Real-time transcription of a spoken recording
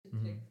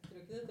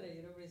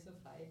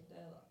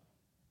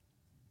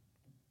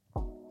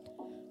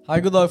Hei,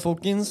 god dag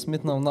folkens.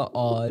 Mitt navn er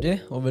Ari,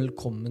 og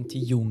velkommen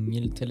til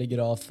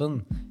Jungeltelegrafen.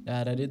 Jeg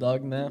er her i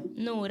dag med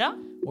Nora.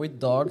 Og i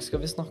dag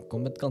skal vi snakke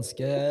om et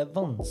ganske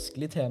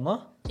vanskelig tema.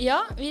 Ja,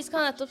 vi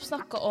skal nettopp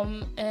snakke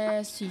om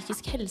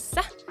psykisk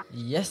helse.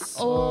 Yes.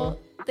 Og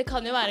det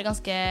kan jo være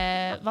ganske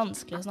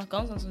vanskelig å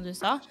snakke om, sånn som du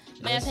sa.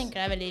 Men jeg tenker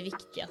det er veldig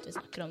viktig at vi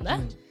snakker om det.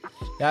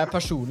 Jeg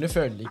personlig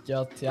føler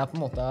ikke at jeg på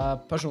en måte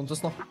er person til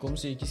å snakke om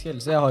psykisk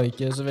helse. Jeg har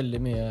ikke så veldig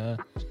mye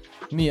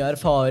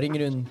erfaring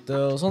rundt det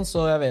og sånn,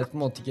 så jeg vet på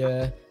en måte ikke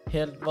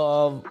helt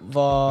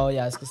hva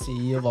jeg skal si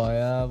og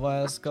hva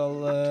jeg skal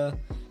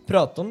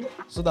prate om.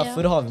 Så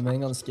derfor har vi med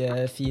en ganske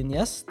fin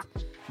gjest.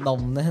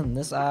 Navnet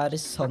hennes er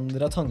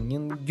Sandra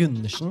Tangen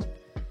Gundersen.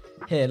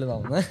 Hele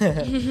navnet.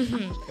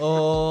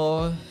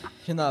 Og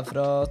hun er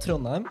fra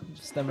Trondheim,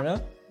 stemmer det?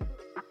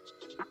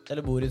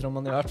 Eller bor i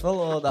Trondheim i hvert fall,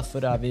 og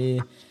derfor er vi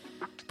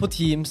på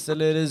Teams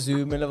eller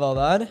Zoom eller hva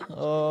det er.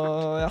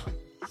 Og ja,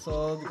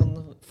 så du kan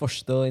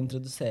fortsette å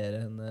introdusere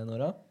henne,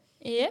 Nora.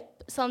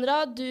 Jep.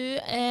 Sandra, du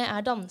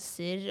er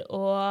danser,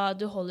 og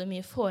du holder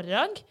mye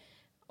foredrag.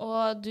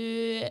 Og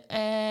du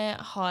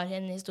har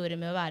en historie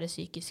med å være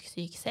psykisk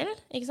syk selv,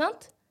 ikke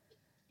sant?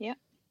 Ja.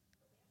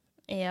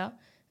 Ja.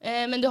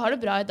 Men du har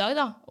det bra i dag,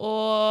 da.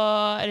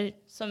 Og, eller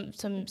så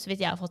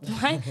vidt jeg har fått med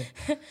meg.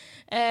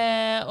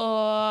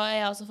 Og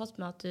jeg har også fått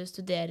med at du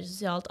studerer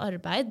sosialt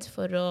arbeid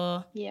for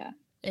å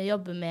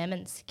jobbe med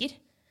mennesker.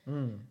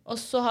 Og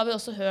så har vi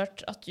også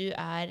hørt at du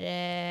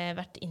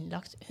vært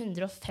innlagt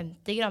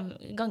 150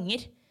 ganger.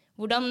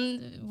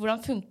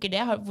 Hvordan funker det?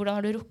 Hvordan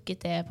har du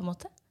rukket det, på en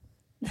måte?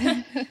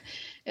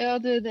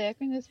 Ja, det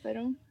kan du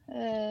spørre om.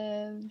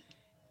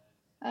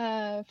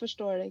 Jeg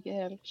forstår det ikke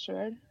helt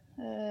selv.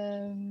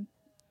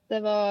 Det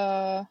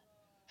var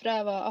fra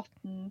jeg var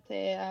 18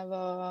 til jeg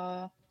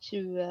var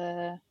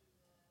 26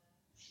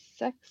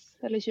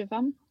 eller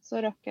 25, så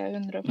rakk jeg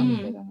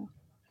 150 ganger.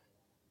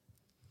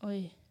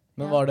 Oi.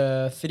 Men var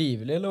det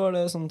frivillig, eller var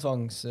det sånn hva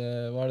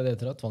er det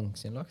heter da?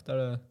 Tvangsinnlagt? Er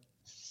det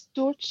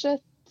Stort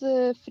sett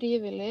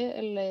frivillig,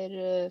 eller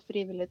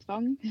frivillig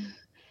tvang.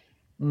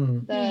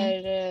 Der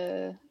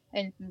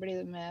enten blir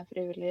det med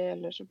frivillig,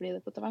 eller så blir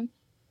det på tvang.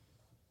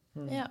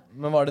 Ja.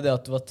 Men var det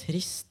at du var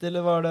trist,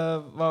 eller var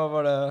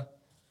det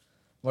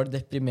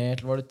deprimert,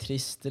 eller var det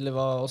trist, eller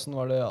hvordan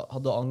var det,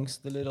 hadde du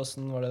angst, eller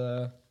hvordan var det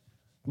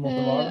på en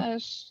måte var det?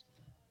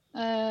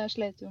 Jeg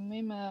slet jo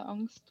mye med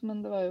angst, men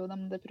det var jo de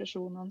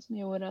depresjonene som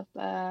gjorde at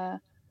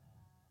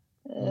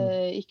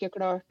jeg ikke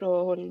klarte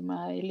å holde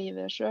meg i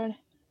livet selv.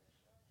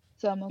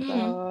 Så jeg måtte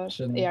ha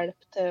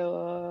hjelp til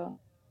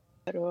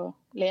å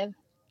leve.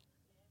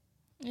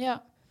 Ja.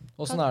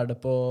 Hvordan er det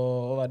på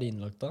å være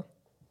innlagt da?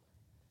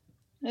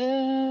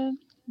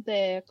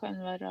 Det kan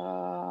være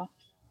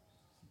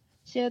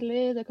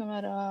kjedelig, det kan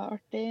være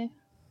artig.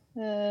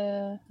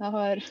 Jeg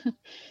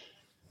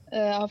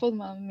har fått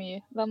meg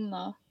mye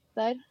venner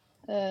der.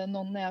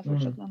 Noen er jeg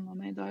fortsatt venner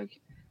med i dag.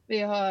 Vi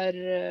har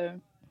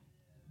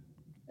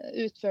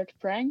utført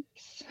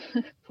pranks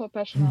på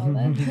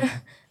personalet.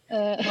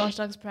 Hva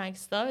slags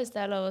pranks da, hvis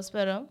det er lov å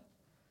spørre om?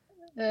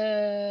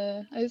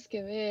 Jeg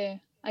husker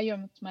jeg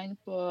gjemte meg inn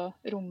på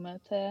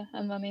rommet til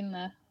en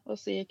venninne, og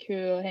så gikk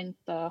hun og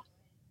hentet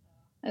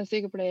en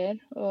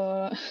sykepleier,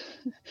 og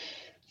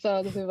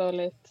sa at hun var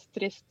litt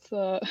trist,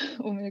 så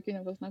om hun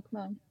kunne få snakke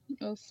med dem.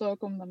 Og så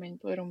kom de inn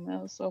på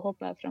rommet, og så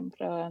hoppet jeg frem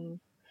fra en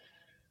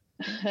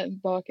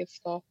bak et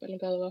skap, eller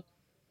hva det var.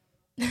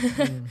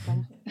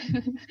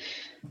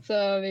 Så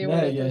vi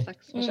gjorde det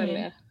 6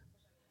 forskjellige.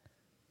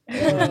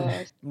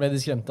 Ble de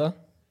skremt da?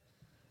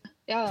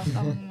 Ja, de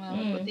holdt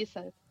på å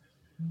tisse ut.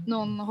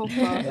 Noen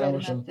hoppet flere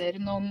meter,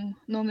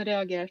 noen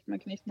reagerte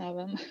med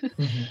knyttneven.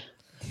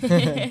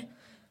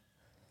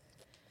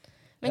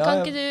 Men kan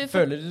ikke du...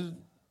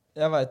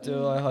 Jeg vet jo,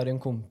 jeg har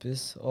en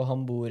kompis, og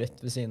han bor rett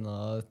ved siden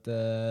av et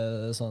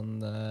sånn...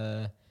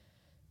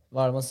 hva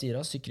er det man sier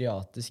da?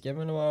 Psykiatrisk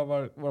hjem, eller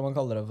hva man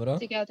kaller det for da?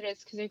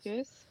 Psykiatrisk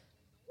sykehus.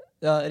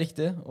 Ja,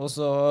 riktig. Og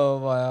så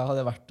hadde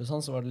jeg vært og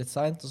sånn, så var det litt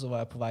sent, og så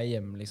var jeg på vei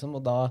hjem, liksom.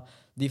 Og da,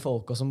 de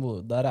folka som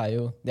bor der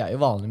de er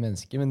jo vanlige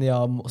mennesker, men de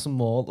har som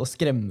mål å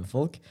skremme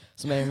folk.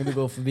 Så med en gang du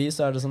går forbi,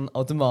 så er det sånn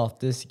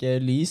automatisk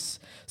lys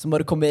som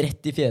bare kommer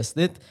rett i fjeset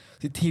ditt.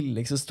 Så i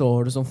tillegg så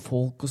står det sånn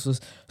folk, og så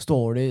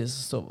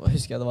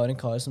husker jeg det var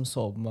en kar som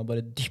så på meg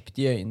bare dypt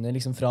i øynene,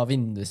 liksom fra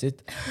vinduet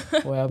sitt.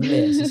 Og jeg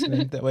ble så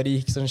spent. Jeg bare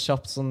gikk sånn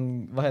kjapt, sånn,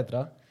 hva heter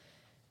det?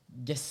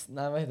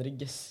 Hva heter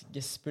det?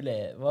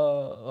 Gespulere?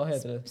 Hva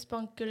heter det?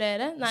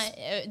 Spankulere? Nei,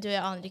 jeg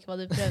aner ikke hva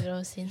du prøver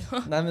å si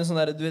nå. Nei, men sånn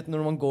der, du vet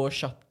når man går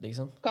kjapt,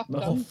 liksom.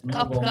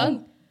 Kappgang?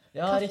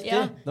 Ja, riktig.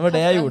 Ja, det var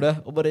det jeg gjorde.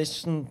 Og bare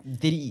sånn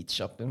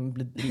dritkjapp. Jeg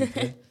ble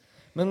dritredd.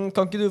 Men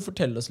kan ikke du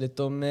fortelle oss litt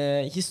om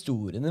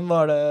historien din?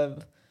 Var det...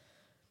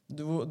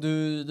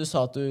 Du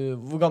sa at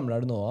hvor gammel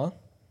er du nå, da?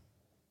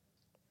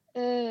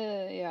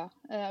 Ja,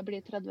 jeg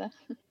blir 30.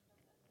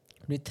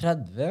 Du blir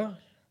 30, ja?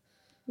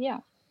 Ja.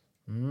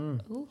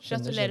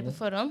 Gratulerer på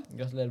forhånd.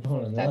 Gratulerer på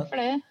forhånd, Takk for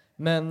det.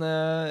 Men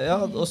ja,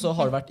 og så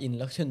har du vært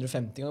innlagt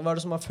 150 ganger. Hva er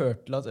det som har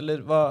ført til at,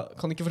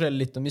 kan du ikke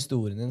fortelle litt om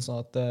historien din,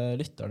 sånn at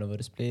lytterne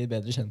våre blir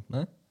bedre kjent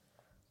med?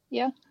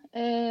 Ja,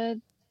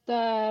 Da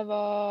jeg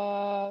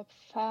var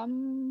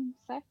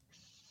 5-6,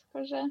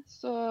 kanskje,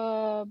 så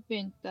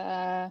begynte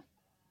jeg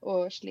å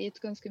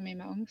slite ganske mye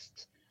med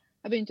angst.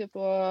 Jeg begynte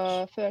på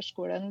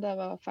førskolen da jeg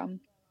var 5,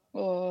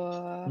 og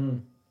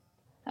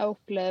jeg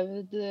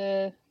opplevde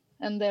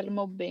en del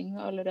mobbing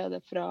allerede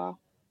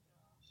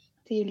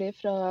tidlig,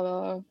 fra jeg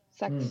var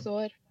 6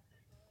 år.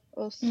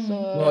 Og så...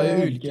 Det var jo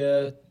ulike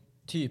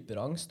typer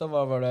angst da.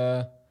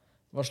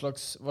 Hva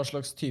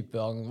slags type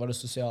angst? Var det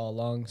sosial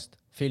angst?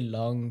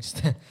 Fylleangst?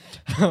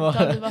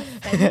 Da du var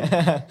 5?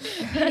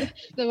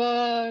 Det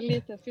var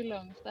lite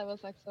fylleangst da jeg var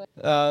 6 år.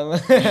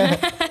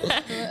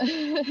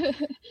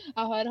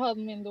 Jeg har hatt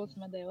min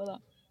dose med det også, da.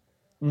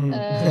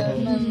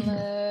 Men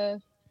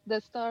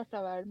det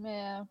startet vel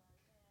med...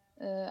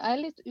 Jeg er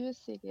litt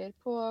usikker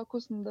på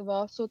hvordan det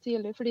var så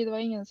tidlig, fordi det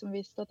var ingen som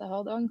visste at jeg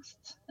hadde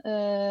angst.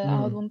 Jeg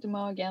hadde vondt i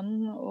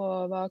magen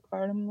og var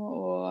kvalm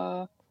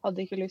og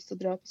hadde ikke lyst til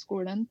å dra på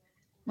skolen.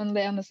 Men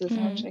det eneste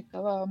som jeg sjekket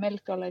var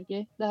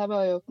melkeallergi. Dette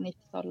var jo på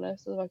 90-tallet,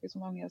 så det var ikke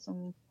så mange som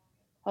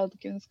hadde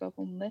kunnskap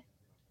om det.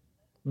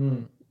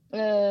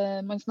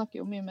 Man snakker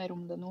jo mye mer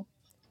om det nå.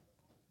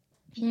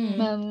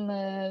 Men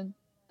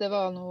det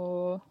var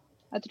noe...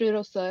 Jeg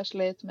tror også jeg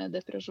slet med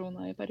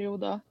depresjoner i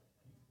perioder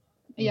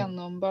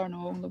gjennom barne-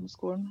 og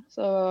ungdomsskolen.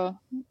 Så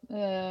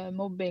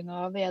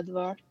mobbinga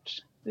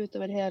vedvart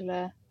utover til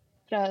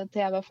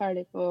jeg var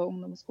ferdig på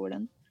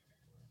ungdomsskolen.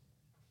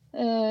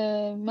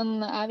 Men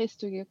jeg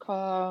visste jo ikke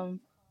hva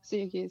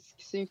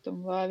psykisk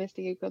sykdom var. Jeg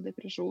visste ikke hva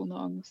depresjon og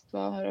angst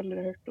var. Jeg har aldri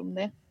hørt om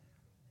det.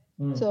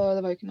 Så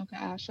det var jo ikke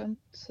noe jeg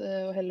skjønte,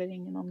 og heller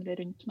ingen andre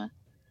rundt meg.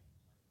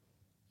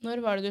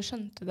 Når var det du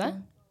skjønte det?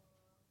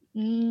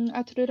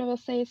 Jeg tror jeg var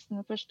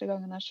 16 første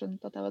gangen jeg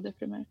skjønte at jeg var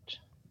deprimert.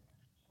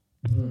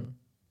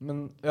 Men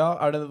ja,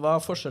 hva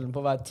er forskjellen på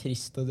å være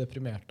trist og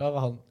deprimert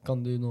da? Kan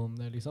du noe om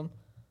det, liksom?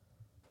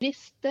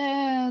 Trist,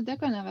 det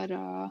kan jeg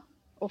være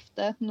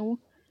ofte nå.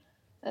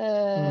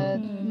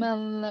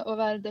 Men å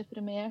være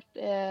deprimert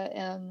er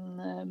en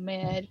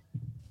mer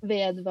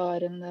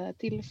vedvarende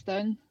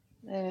tilstand,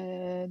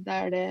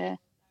 der det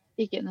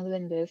ikke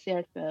nødvendigvis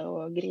hjelper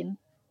å grine.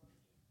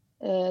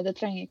 Det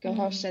trenger ikke å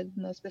ha skjedd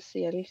noe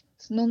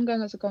spesielt. Noen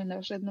ganger så kan det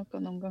ha skjedd noe,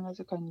 noen ganger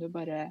så kan du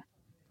bare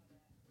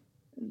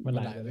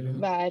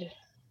være...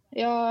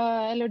 Ja,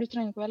 eller du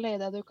trenger ikke være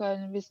lei deg.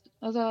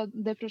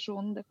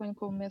 Depresjon, det kan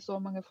komme i så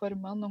mange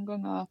former. Noen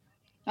ganger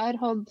jeg har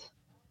hatt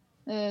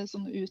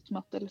sånn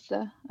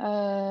utmattelse,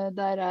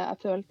 der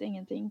jeg følte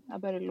ingenting.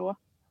 Jeg bare lå.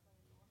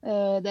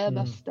 Det er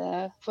beste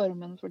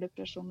formen for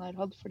depresjon jeg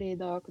har hatt, fordi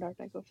da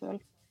klarte jeg ikke å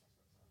føle.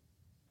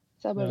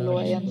 Så jeg bare lå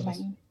i en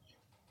seng.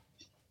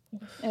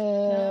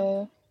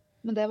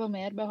 Men det var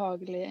mer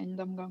behagelig enn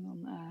de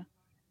gangene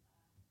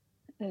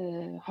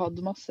jeg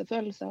hadde masse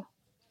følelser.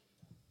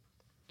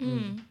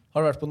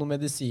 Har du vært på noe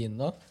medisin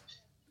da?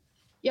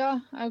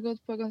 Ja, jeg har gått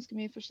på ganske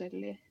mye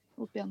forskjellig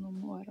opp gjennom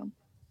årene.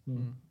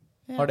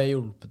 Har det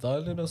hjulpet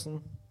deg, eller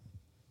sånn?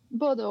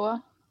 Både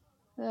og.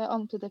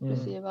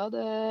 Antidepressiva,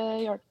 det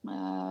hjalp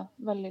meg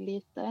veldig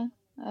lite.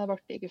 Jeg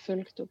ble ikke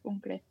fulgt opp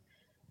ordentlig.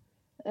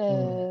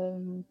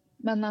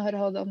 Men jeg har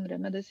hatt andre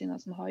medisiner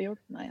som har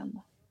hjulpet meg igjen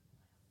da.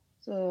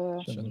 Så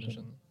Skjønner.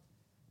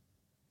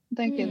 jeg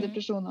tenker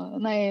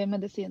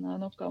medisiner er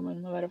noe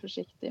man må være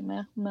forsiktig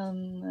med,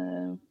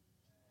 men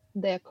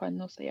det kan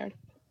også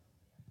hjelpe.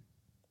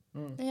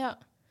 Ja.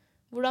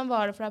 Hvordan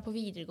var det for deg på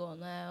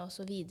videregående og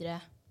så videre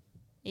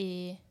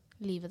i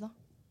livet da?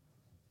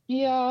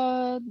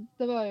 Ja,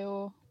 det var jo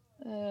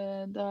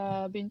da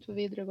jeg begynte på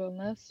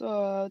videregående, så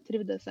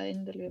trivdes jeg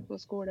endelig på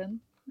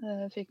skolen.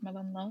 Fikk meg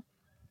venner.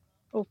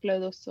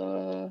 Opplevde også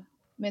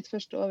mitt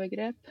første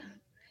overgrep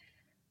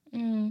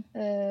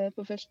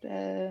på første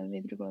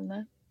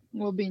videregående.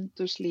 Og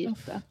begynte å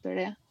slite etter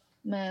det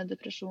med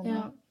depresjoner.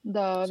 Ja.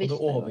 Da Så visste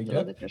du jeg at det overgrep?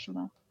 var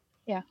depresjoner.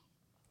 Ja.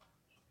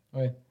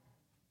 Oi.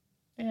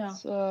 Ja.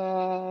 Så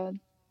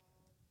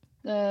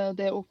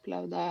det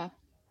opplevde jeg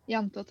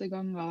gjentatte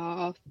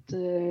ganger, at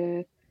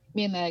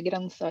mine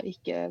grenser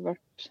ikke ble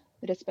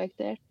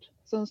respektert.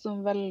 Sånn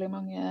som veldig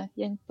mange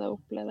jenter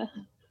opplever.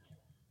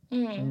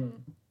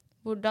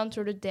 Hvordan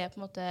tror du det på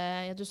en måte,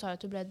 ja, du sa jo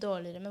at du ble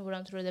dårligere, men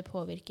hvordan tror du det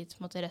påvirket på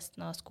en måte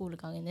resten av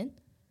skolegangen din?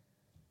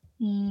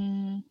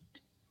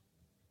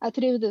 Jeg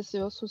trivdes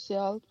jo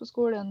sosialt på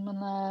skolen, men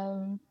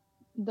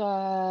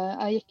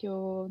jeg gikk jo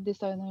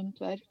design og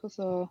håndverk, og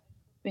så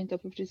begynte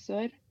jeg på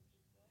frisør.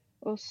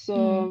 Og så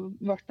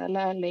ble jeg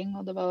lærling,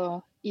 og det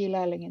var i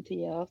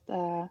lærlingetida at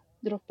jeg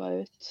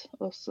droppet ut.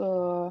 Og så,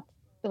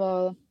 det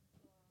var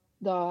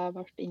da jeg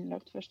ble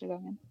innlagt første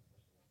gangen.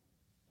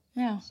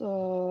 Ja. Så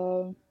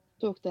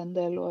tok det en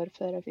del år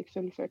før jeg fikk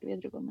fullført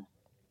videregående.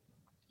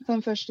 Så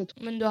den første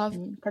Men du har,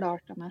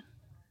 klarte jeg meg.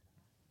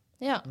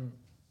 ja.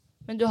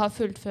 Men du har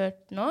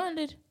fullført nå,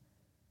 eller?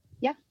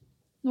 Ja,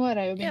 nå har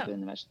jeg jo begynt på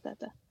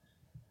universitetet.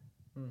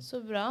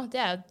 Så bra. Det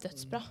er jo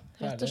dødsbra.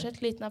 Rett og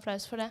slett liten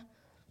applaus for det.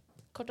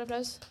 Kort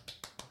applaus.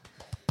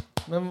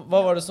 Men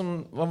hva var det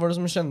som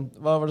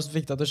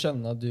fikk deg til å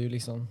skjønne at du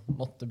liksom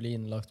måtte bli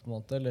innlagt på en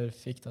måte, eller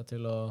fikk deg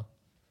til å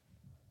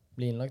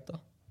bli innlagt da?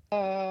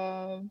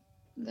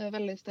 det er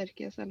veldig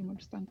sterke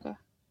selvmordstanker.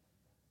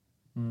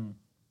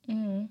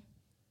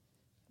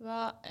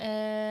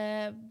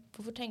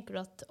 Hvorfor tenker du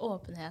at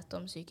åpenhet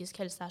om psykisk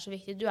helse er så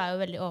viktig? Du er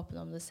jo veldig åpen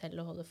om det selv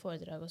og holder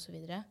foredrag og så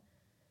videre.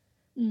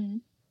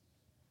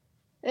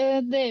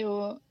 Det er jo,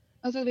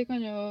 altså vi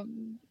kan jo,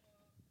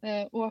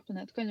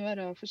 åpenhet kan jo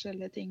være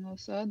forskjellige ting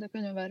også. Det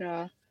kan jo være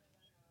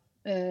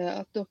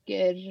at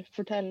dere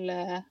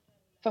forteller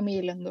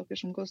familien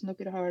deres om hvordan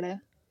dere har det.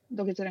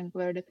 Dere trenger ikke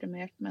å være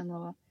deprimert, men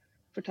å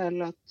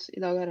fortelle at i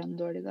dag har jeg en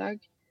dårlig dag.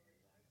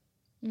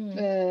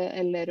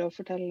 Eller å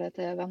fortelle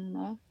til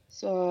venner.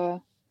 Så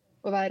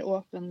å være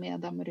åpen med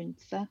dem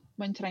rundt seg.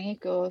 Man trenger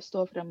ikke å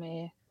stå frem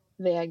i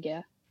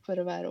VG for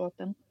å være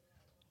åpen.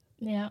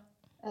 Ja.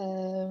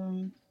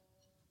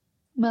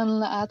 Men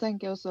jeg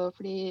tenker også,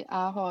 fordi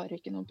jeg har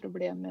ikke noe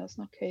problem med å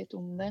snakke høyt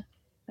om det.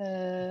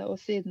 Og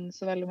siden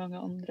så veldig mange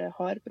andre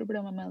har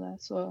problemer med det,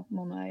 så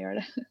må jeg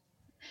gjøre det.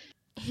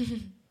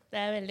 Det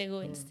er en veldig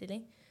god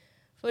innstilling.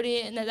 Fordi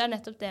det er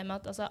nettopp det med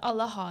at altså,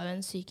 alle har jo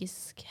en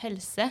psykisk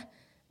helse.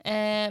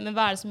 Men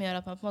hva er det som gjør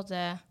at man på en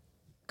måte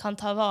kan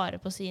ta vare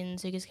på sin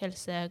psykisk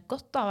helse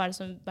godt? Da? Hva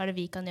er det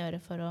vi kan gjøre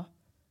for å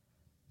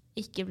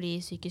ikke bli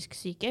psykisk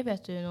syke?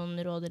 Vet du noen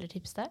råd eller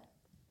tips der?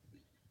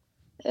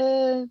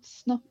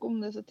 Snakk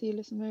om det så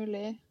tidlig som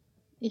mulig.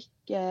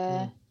 Ikke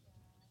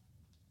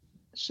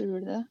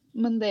skjul det.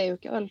 Men det er jo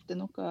ikke alltid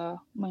noe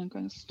man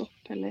kan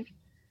stoppe heller.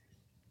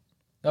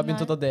 Jeg har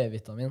begynt å ta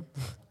D-vitamin.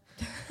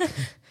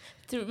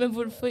 Men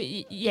hvorfor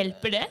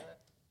hjelper det?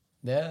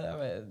 Det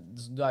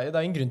er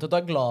en grunn til at du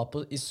er glad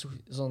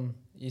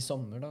i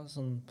sommer, da.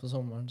 Sånn, på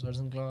sommeren så er det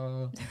sånn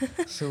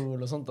glad sol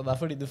og sånt. Og det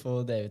er fordi du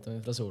får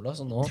D-vitamin fra sola.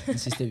 Så nå,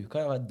 den siste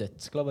uka, jeg var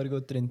dødsglad. Bare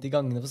gått rundt i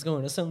gangene på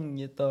skolen og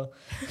sunget.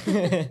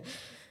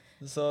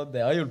 Så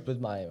det har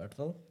hjulpet meg i hvert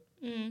fall.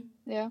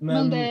 Ja,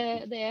 men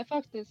det er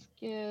faktisk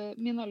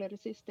min aller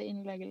siste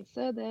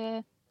innleggelse.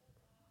 Det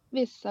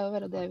viste seg å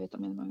være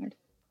D-vitaminmangel.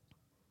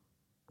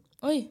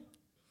 Oi.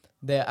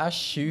 Det er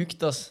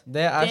sjukt, ass.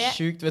 Det er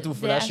sjukt. Vet du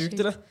hvorfor det er sjukt,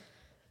 eller?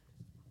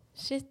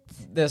 Shit.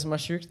 Det som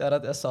er sjukt, er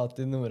at jeg sa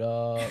til Nora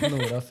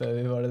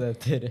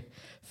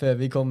før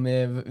vi kom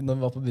når vi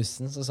var på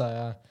bussen, så sa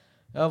jeg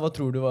ja, hva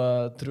tror du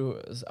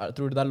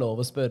det er lov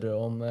å spørre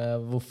om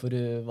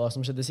hva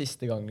som skjedde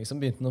siste gang? Liksom,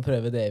 begynte han å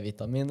prøve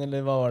D-vitamin,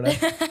 eller hva var det?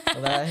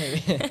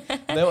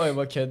 Det var jo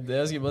bare kødd.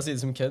 Jeg skulle bare si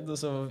det som kødd, og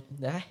så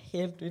det er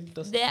helt vilt.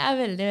 Altså. Det er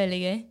veldig,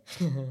 veldig gøy.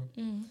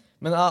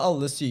 Men er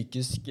alle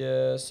psykisk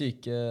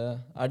syke,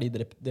 er de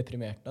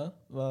deprimerte?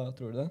 Hva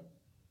tror du det?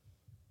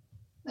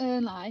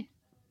 Nei.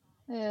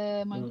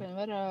 Man kan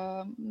være,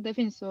 det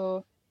finnes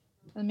jo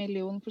en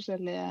million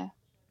forskjellige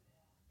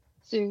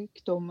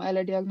sykdommer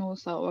eller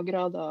diagnoser og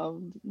grader av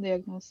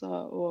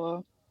diagnoser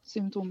og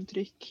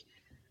symptomtrykk.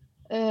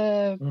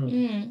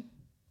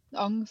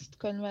 Angst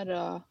kan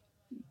være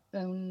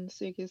en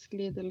psykisk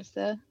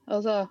lidelse.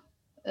 Altså,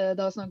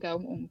 da snakker jeg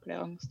om ordentlig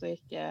angst og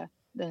ikke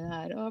den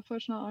her,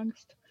 får sånn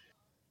angst.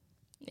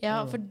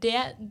 Ja, for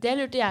det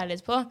lurte jeg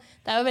litt på.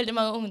 Det er jo veldig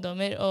mange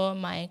ungdommer, og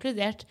meg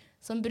inkludert,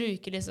 som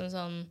bruker liksom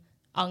sånn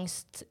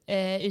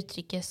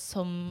angstuttrykket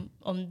som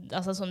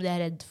de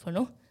er redd for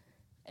noe.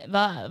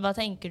 Hva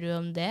tenker du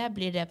om det?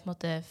 Blir det på en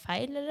måte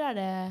feil, eller er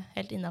det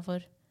helt innenfor?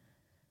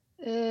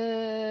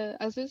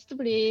 Jeg synes det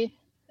blir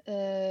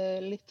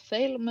litt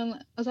feil, men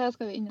altså, jeg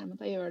skal jo innrømme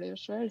at jeg gjør det jo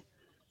selv.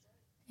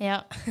 Ja.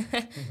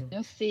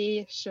 Jeg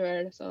sier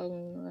selv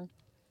sånn,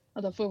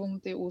 at jeg får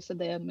vondt i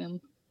OCD-en min.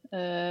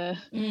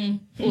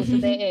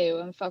 OCD er jo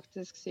en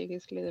faktisk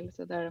psykisk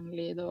lidelse der de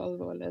lider av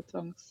alvorlige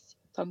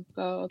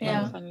tvangstanker og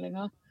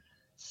tvangshandlinger.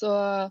 Så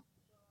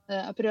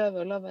jeg prøver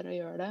å la være å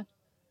gjøre det.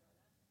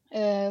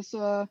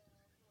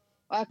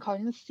 Og jeg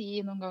kan si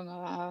noen ganger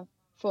at jeg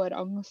får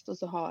angst, og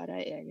så har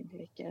jeg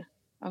egentlig ikke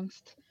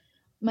angst.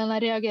 Men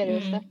jeg reagerer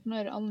jo sterkt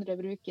når andre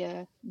bruker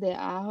det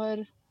jeg har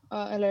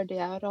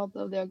hatt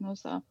av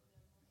diagnoser.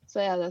 Så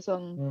er det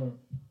sånn,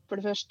 for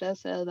det første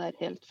så er det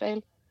der helt feil,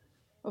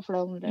 og for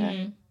det andre,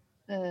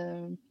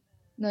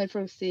 når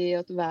folk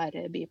sier at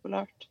været er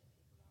bipolart,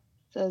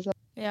 så er det sånn,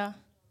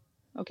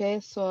 ok,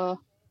 så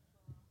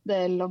det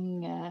er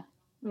lange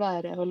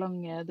været og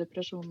lange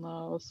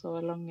depresjoner og så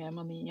lange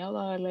manier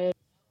da, eller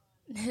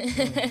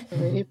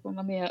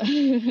hypomanier.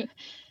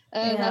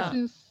 Jeg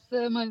synes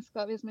man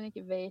skal, hvis man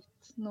ikke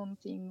vet noen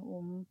ting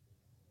om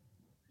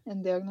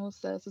en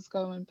diagnose, så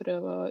skal man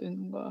prøve å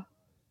unngå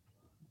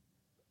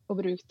å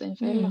bruke den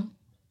feil.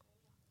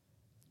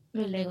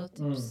 Veldig godt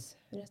tips,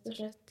 rett og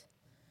slett.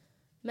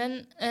 Men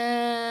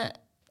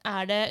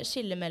er det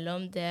skille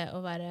mellom det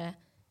å være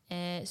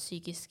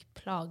psykisk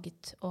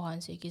plaget og ha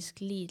en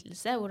psykisk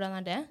lidelse? Hvordan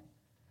er det?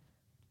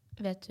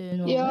 Vet du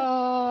noe om det?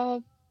 Ja,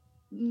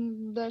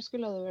 der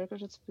skulle jeg vel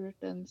kanskje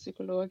spurt en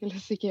psykolog eller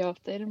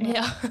psykiater.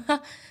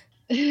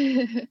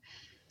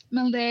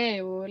 Men det er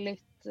jo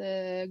litt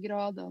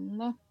gradene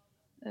da.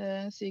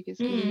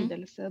 Psykisk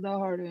lidelse, da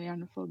har du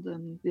gjerne fått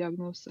en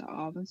diagnose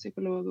av en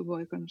psykolog og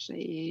går kanskje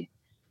i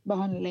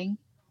behandling.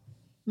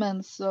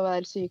 Mens å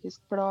være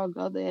psykisk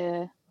plaget,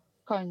 det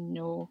kan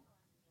jo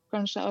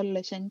kanskje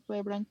alle kjenne på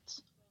iblant.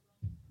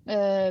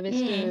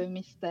 Hvis du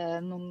mister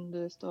noen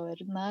du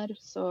står nær,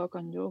 så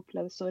kan du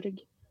oppleve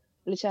sorg,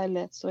 eller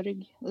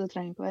kjærlighetssorg. Og det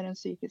trenger ikke være en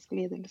psykisk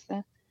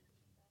lidelse,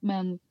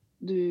 men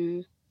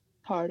du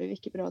har det jo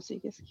ikke bra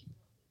psykisk.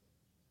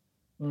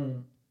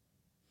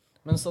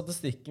 Men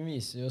statistikken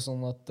viser jo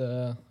sånn at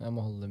jeg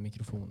må holde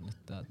mikrofonen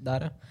litt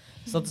der, ja.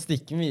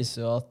 Statistikken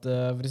viser jo at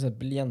for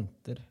eksempel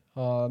jenter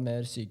har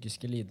mer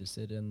psykiske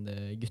lidelser enn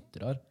det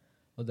gutter har.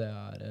 Og det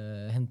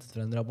hentet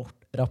fra en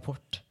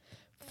rapport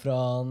fra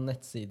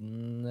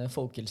nettsiden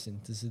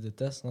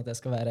Folkehelseinstituttet, sånn at jeg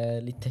skal være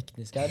litt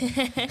teknisk her.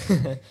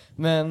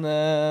 Men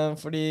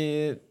fordi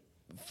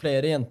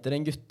flere jenter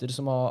enn gutter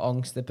som har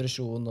angst,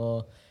 depresjon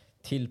og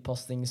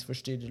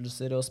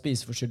tilpasningsforstyrrelser og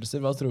spiseforstyrrelser,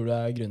 hva tror du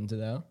grunnen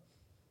til det? Ja?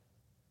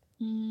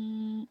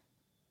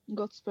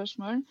 Godt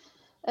spørsmål.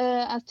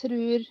 Jeg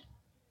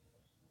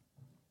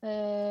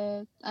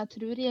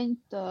tror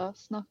jenter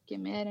snakker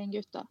mer enn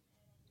gutter.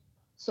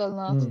 Sånn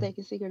at det er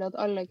ikke sikkert at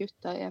alle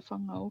gutter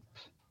fanget opp.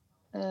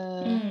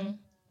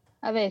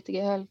 Jeg vet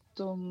ikke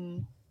helt om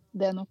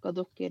det noe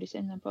dere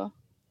kjenner på.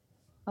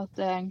 At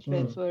det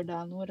enklere for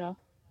deg, Nora,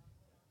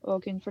 å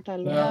kunne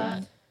fortelle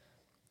om.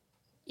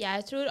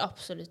 Jeg tror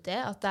absolutt det,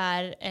 at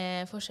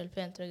det forskjell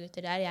på jenter og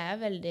gutter der. Jeg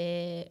veldig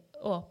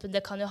åpen.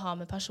 Det kan jo ha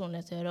med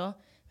personlighet å gjøre også.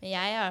 Men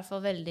jeg i hvert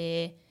fall veldig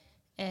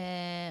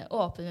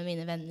åpen med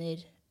mine venner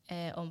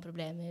om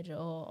problemer,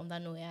 og om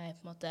det noe jeg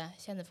på en måte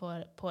kjenner på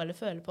eller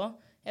føler på.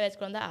 Jeg vet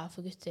ikke hvordan det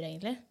for gutter,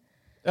 egentlig.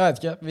 Jeg vet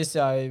ikke.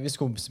 Hvis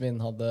kompisen min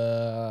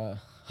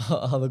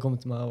hadde kommet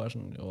til meg og vært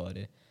sånn,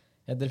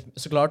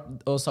 så klart,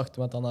 og sagt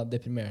til meg at han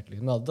deprimert,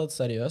 liksom. Jeg hadde tatt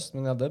seriøst,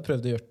 men jeg hadde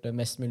prøvd å gjøre det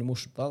mest mulig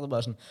morsomt. Det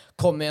bare sånn,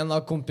 kom igjen da,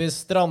 kompis,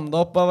 stram deg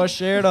opp, hva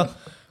skjer da?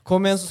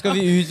 Kom igjen, så skal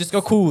vi ut, vi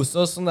skal kose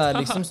oss, sånn der,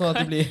 liksom, sånn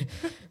at det blir,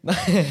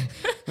 nei,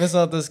 men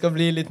sånn at det skal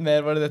bli litt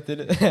mer, var det dette?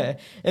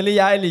 Eller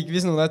jeg liker,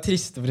 hvis noen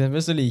triste, for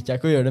eksempel, så liker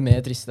jeg ikke å gjøre det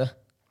mer triste.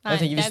 Nei,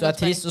 jeg tenker, hvis du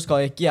trist, så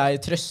skal ikke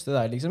jeg trøste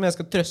deg, liksom. Jeg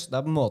skal trøste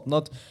deg på måten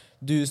at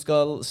du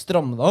skal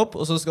stramme deg opp,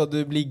 og så skal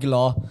du bli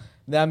glad.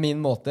 Det min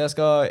måte. Jeg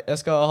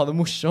skal ha det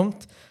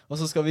morsomt, og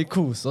så skal vi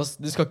kose oss.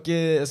 Du skal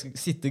ikke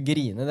sitte og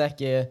grine. Det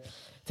ikke,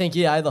 tenker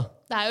jeg, da.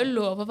 Det jo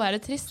lov å være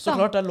trist, da. Så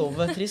klart det lov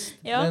å være trist.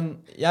 Ja. Men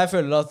jeg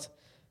føler at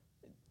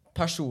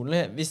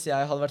personlig, hvis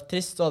jeg hadde vært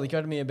trist, så hadde det ikke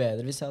vært mye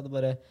bedre hvis jeg hadde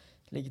bare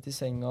ligget i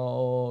senga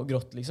og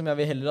grått, liksom. Jeg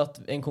vil heller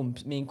at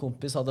min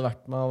kompis hadde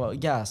vært med og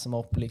gæse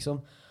meg opp, liksom.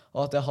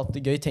 Og at jeg har hatt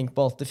det gøy. Tenk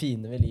på alt det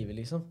fine ved livet,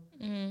 liksom.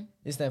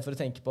 I stedet for å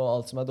tenke på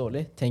alt som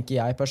dårlig, tenker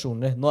jeg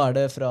personlig. Nå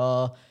det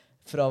fra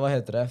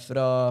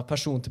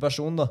person til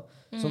person, da.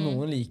 Så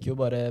noen liker jo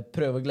bare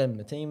prøve å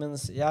glemme ting,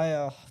 mens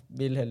jeg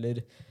vil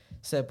heller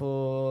se på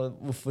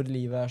hvorfor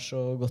livet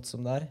så godt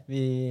som det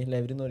Vi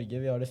lever i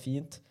Norge, vi har det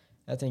fint.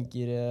 Jeg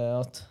tenker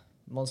at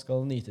man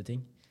skal nyte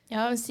ting.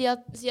 Ja, men si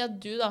at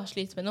du da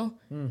sliter med noe.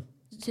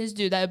 Synes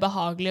du det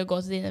ubehagelig å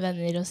gå til dine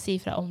venner og si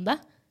fra om det?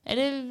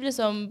 Eller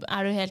liksom,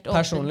 du helt åpen?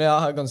 Personlig,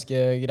 jeg har ganske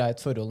greit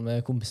forhold med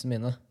kompisene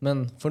mine.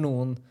 Men for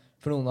noen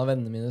av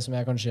vennene mine som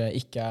jeg kanskje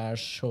ikke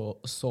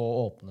så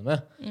åpne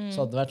med, så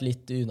hadde det vært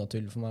litt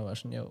unaturlig for meg å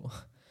være sånn,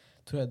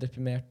 tror jeg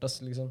deprimert,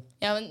 altså, liksom.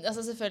 Ja, men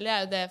altså, selvfølgelig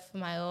jo det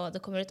for meg, og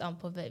det kommer litt an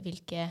på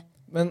hvilke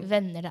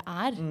venner det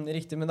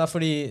Riktig, men det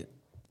fordi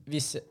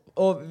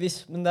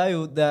men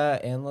det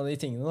en av de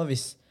tingene da,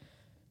 hvis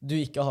du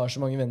ikke har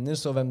så mange venner,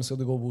 så hvem skal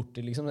du gå bort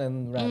til, liksom?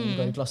 En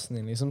random guy i klassen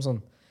din, liksom,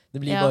 sånn. Det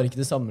blir bare ikke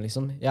det samme,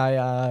 liksom.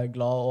 Jeg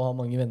glad å ha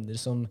mange venner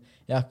som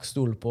jeg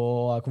stoler på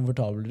og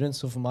komfortabel rundt,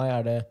 så for meg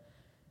det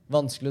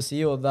vanskelig å si,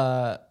 og det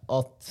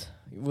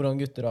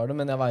hvordan gutter har det,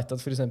 men jeg vet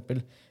at for eksempel,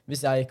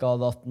 hvis jeg ikke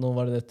hadde hatt noe,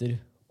 var det etter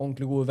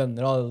ordentlig gode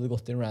venner, hadde det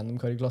gått til en random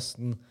kar i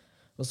klassen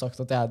og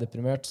sagt at jeg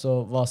deprimert,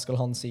 så hva skal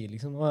han si,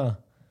 liksom?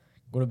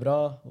 Går det bra?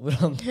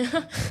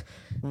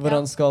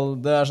 Hvordan skal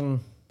det sånn,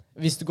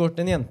 hvis du går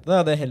til en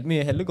jente, det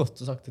mye heller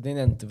godt å sagt til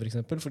en jente, for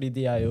eksempel, fordi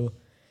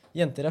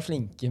jenter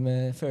flinke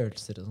med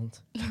følelser og sånt.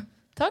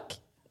 Takk.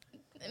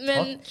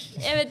 Men takk.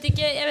 Jeg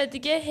vet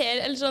ikke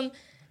helt, eller sånn,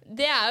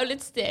 det jo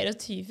litt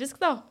stereotypisk,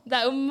 da.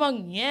 Det jo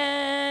mange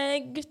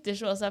gutter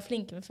som også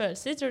flinke med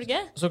følelser, tror du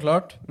ikke? Så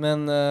klart,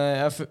 men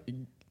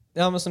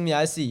men som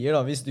jeg sier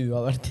da, hvis du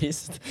hadde vært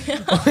trist,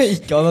 og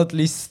ikke hadde hatt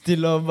lyst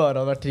til å bare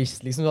ha vært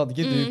trist, liksom, så hadde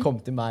ikke du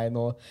kommet til meg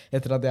nå,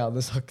 etter at jeg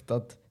hadde sagt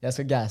at jeg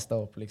skal gasse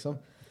deg opp, liksom.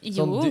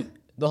 Sånn, jo,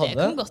 det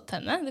kan godt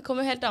hende. Det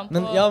kommer helt an på...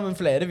 Men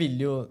flere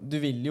du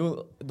vil jo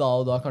da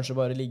og da kanskje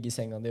bare ligge i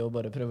senga di og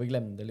bare prøve å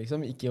glemme det,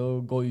 liksom. Ikke å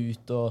gå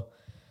ut og...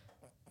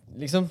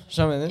 Liksom,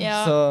 skjønner du?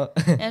 Ja, så,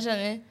 jeg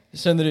skjønner.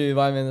 Skjønner du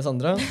hva jeg mener,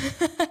 Sandra?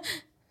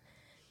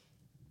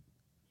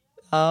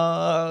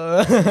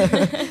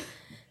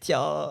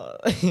 Tja.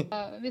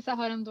 Hvis jeg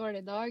har en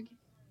dårlig dag,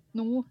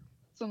 nå,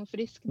 sånn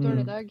frisk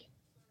dårlig dag,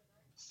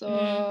 så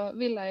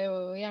vil jeg jo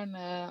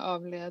gjerne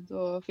avlede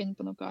og finne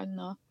på noe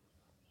annet.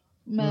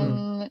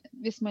 Men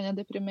hvis man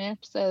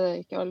deprimert, så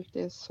det ikke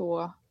alltid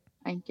så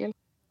enkelt.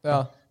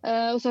 Ja.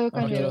 Og så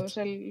kan vi jo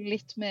se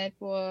litt mer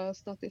på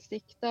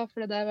statistikk, da,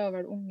 for det der var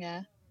vel unge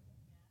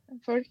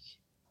folk.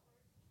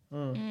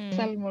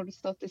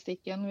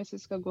 Selvmordsstatistikken, hvis vi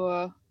skal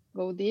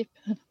gå deep,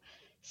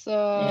 så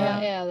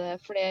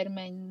det flere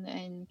menn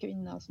enn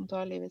kvinner som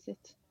tar livet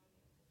sitt.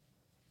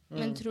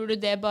 Men tror du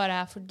det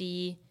bare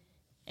fordi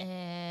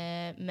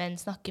menn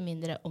snakker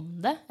mindre om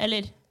det?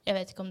 Eller, jeg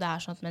vet ikke om det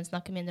sånn at menn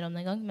snakker mindre om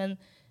det engang, men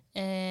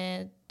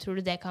tror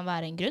du det kan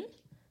være en grunn?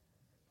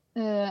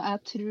 Jeg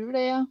tror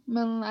det, ja.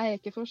 Men jeg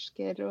ikke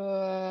forsker,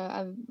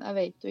 og jeg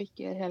vet jo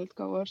ikke helt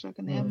hva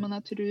årsaken men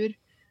jeg tror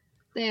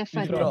det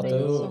færre prater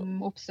menn jo-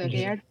 som oppsøker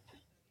hjelp.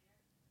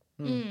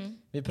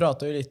 Vi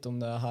pratet jo litt om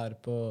det her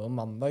på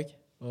mandag,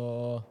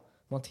 og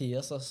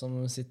Mathias da, som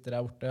sitter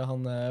her borte,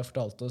 han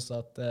fortalte oss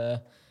at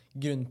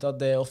grunnen til at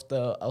det ofte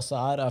også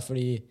er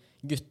fordi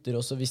gutter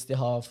også, hvis de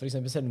har for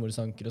eksempel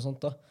selvmordsanker og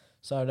sånt da,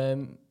 så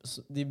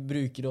de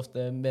bruker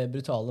ofte mer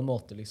brutale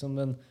måter liksom,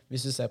 men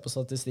hvis du ser på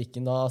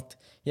statistikken da, at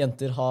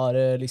jenter har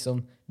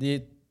liksom, de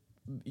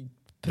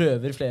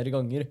prøver flere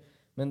ganger,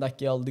 men det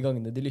ikke alle de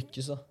gangene de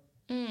lykkes da.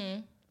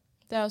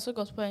 Det også et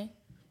godt poeng.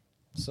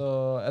 Så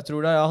jeg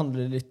tror det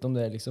handler litt om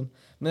det, liksom.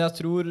 Men jeg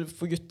tror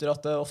for gutter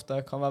at det ofte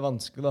kan være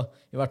vanskelig, da.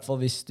 I hvert fall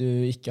hvis du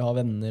ikke har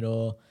venner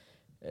og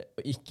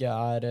ikke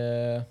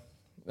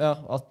ja,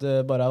 at det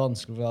bare er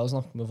vanskelig for deg å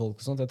snakke med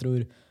folk og sånt. Jeg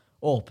tror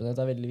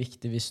åpenhet veldig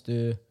viktig hvis du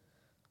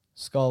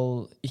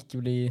skal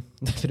ikke bli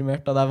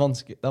deprimert. Da. Det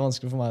er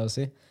vanskelig for meg å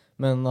si.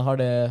 Men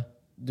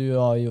du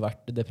har jo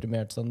vært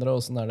deprimert, Sandra,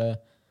 og sånn det,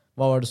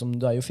 hva var det som,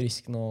 du er jo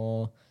frisk nå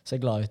og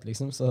ser glad ut,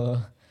 liksom, så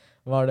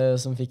hva er det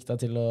som fikk deg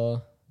til å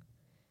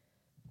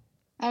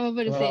Jeg må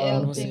bare si Hva er det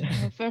en å si?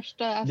 ting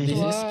først. Jeg Bli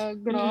så frisk.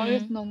 glad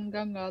ut noen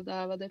ganger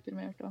da jeg var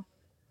deprimert også.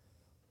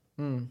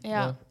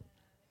 Ja.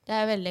 Det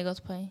er et veldig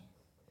godt poeng.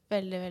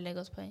 Veldig, veldig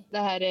godt poeng.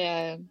 Det her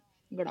er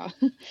glad.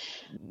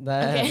 Det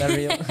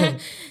blir jo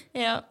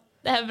Ja,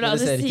 det er bra Dere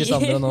du ser ikke sier.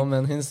 Sandra nå,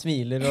 men hun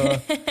smiler og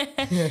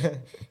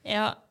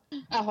Ja.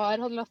 Jeg har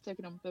hatt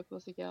latterkrampe på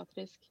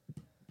psykiatrisk.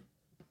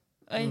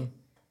 Oi.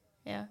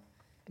 Ja.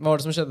 Hva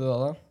var det som skjedde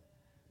da?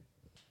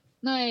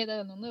 Nei, det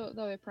noen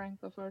da vi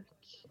pranket folk.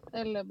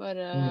 Eller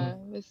bare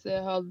hvis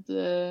jeg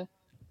hadde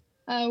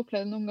Jeg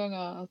opplevde noen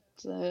ganger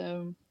at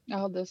jeg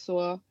hadde så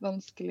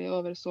vanskelig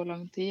over så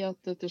lang tid at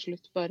det til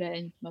slutt bare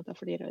endte med at jeg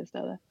fliret i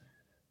stedet.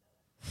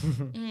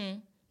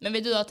 Men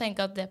vil du da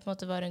tenke at det på en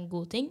måte var en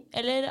god ting?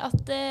 Eller at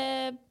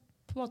det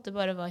på en måte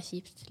bare var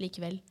kjipt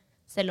likevel,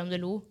 selv om du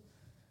lo?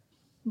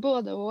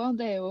 Både og.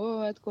 Det er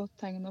jo et godt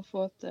tegn å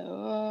få til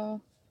å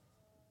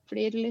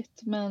flire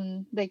litt,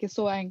 men det er ikke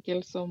så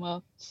enkelt som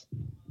at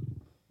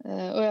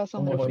å ja,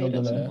 Sandra Å, flirer,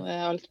 det. så nå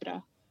er alt bra.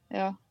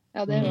 Ja,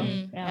 det er jo.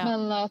 Ja.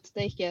 Men at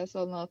det ikke er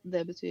sånn at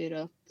det betyr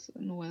at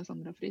nå er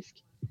Sandra frisk.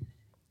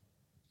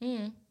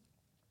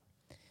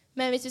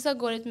 Men hvis vi skal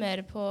gå litt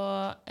mer på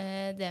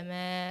det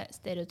med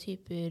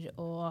stereotyper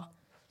og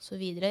så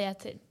videre.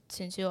 Jeg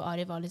synes jo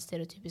Ari var litt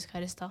stereotypisk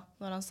her i stad,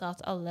 når han sa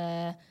at alle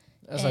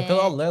Jeg sa ikke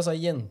at alle, jeg sa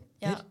jenter.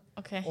 Ja,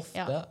 ok. Ofte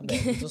Ja.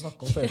 bedre til å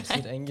snakke om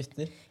følelser enn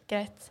gutter.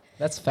 Greit.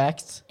 That's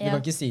fact. Du Ja.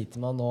 kan ikke si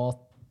til meg nå at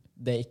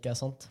det ikke er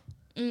sant.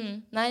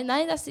 Nei,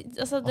 det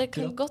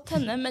kan Akkurat. godt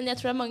hende, men jeg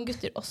tror det er mange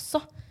gutter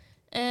også.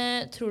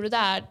 Tror du det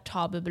er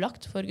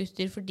tabubelagt for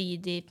gutter fordi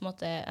de på en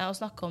måte, å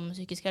snakke om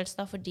psykisk helse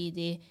da, fordi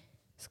de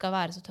skal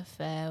være så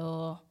tøffe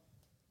og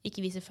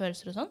ikke vise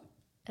følelser og sånn?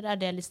 Eller er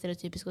det litt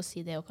stereotypisk å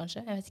si det også,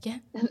 kanskje? Jeg vet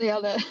ikke.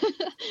 Ja, det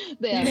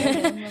er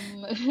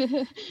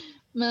det.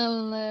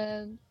 Men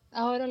jeg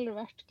har aldri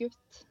vært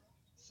gutt,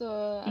 så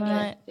jeg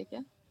Nei. vet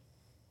ikke.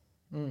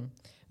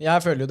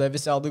 Jeg føler jo det,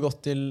 hvis jeg hadde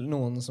gått til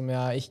noen som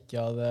jeg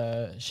ikke hadde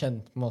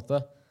kjent på en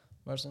måte,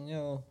 var det sånn,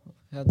 ja,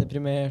 jeg er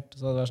deprimert,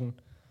 så hadde det vært sånn,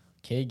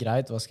 ok,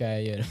 greit, hva skal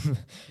jeg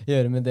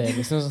gjøre med det,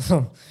 liksom,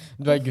 sånn,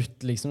 du er gutt,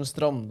 liksom,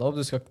 stram deg opp,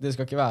 det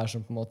skal ikke være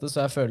sånn på en måte,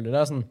 så jeg føler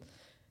det er sånn,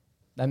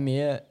 det er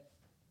mye,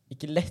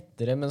 ikke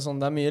lettere, men sånn,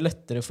 det er mye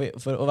lettere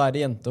for å være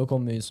jente og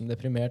komme ut som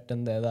deprimert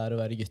enn det er å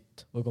være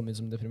gutt og komme ut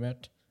som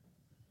deprimert.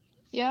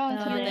 Ja, jeg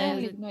Ja, tror det er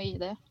det- litt noe i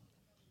det.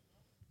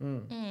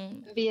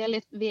 Mm. Vi er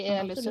litt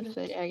Absolutt.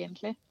 tøffere,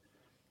 egentlig.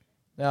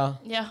 Ja,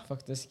 Ja,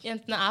 faktisk.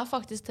 jentene er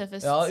faktisk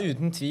tøffest. Ja,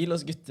 uten tvil,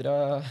 oss gutter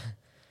er...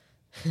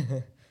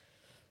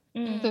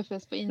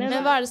 Tøffest på Men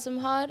innsiden. hva er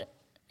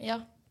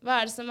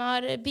det som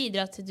har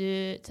bidratt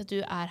til at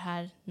du er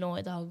her nå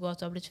i dag, og at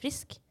du har blitt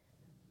frisk?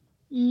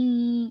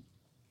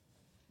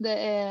 Det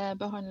er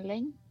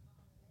behandling.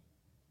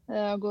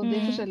 Jeg har gått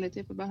i forskjellige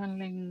typer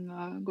behandling. Jeg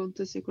har gått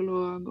til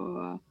psykolog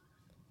og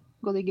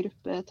gått i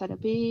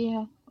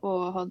gruppeterapi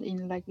og hatt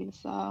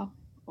innleggelser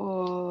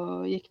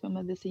og gikk med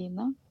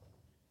medisiner.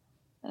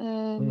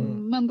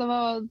 Men det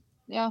var,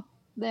 ja,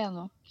 det er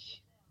nok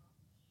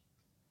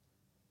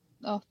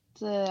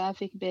at jeg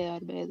fikk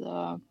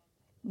bearbeidet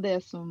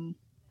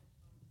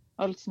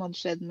alt som hadde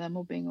skjedd med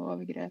mobbing og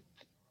overgrep.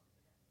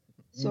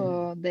 Så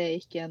det er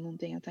ikke noen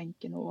ting jeg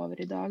tenker noe over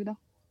i dag, da.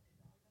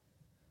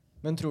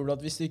 Men tror du at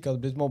hvis du ikke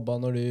hadde blitt mobba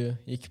når du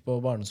gikk på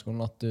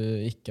barneskolen, at du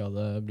ikke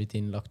hadde blitt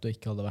innlagt og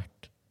ikke hadde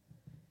vært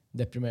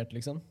deprimert,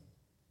 liksom?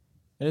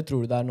 Eller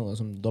tror du det er noe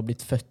som du har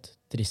blitt født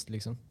trist,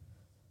 liksom?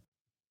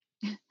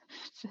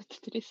 Fett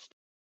trist.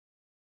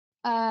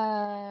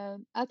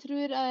 Jeg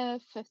tror jeg er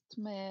født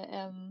med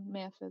en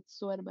medfødt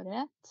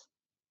sårbarhet.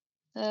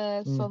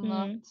 Sånn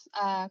at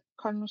jeg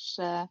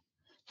kanskje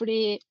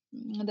Fordi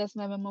det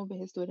som er med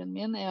mobbehistorien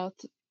min, er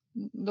at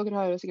dere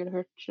har jo sikkert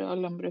hørt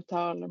alle de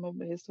brutale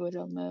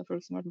mobbehistoriene med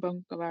folk som ble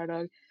banket hver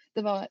dag.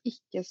 Det var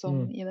ikke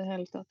sånn i det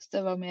hele tatt.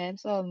 Det var mer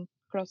sånn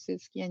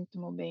klassisk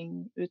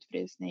jentemobbing,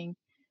 utfrysning,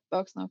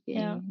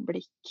 baksnakking,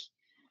 blikk.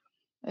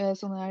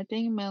 Sånne her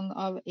ting. Men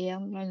av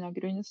en eller annen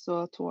grunn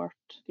så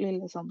tålte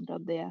lille Sandra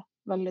det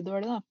veldig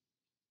dårlig, da.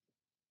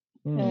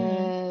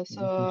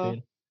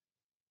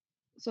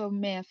 Så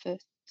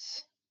medfødt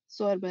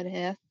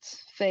sårbarhet,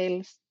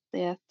 feil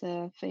sted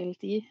til feil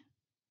tid.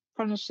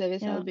 Kanskje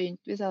hvis jeg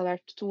hadde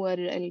vært 2 år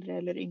eldre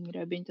eller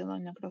yngre, begynt i en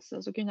annen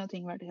klasse, så kunne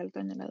ting vært helt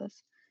annerledes.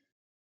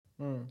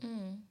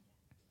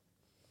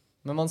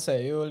 Men man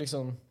ser jo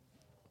liksom,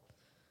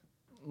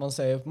 man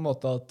ser jo på en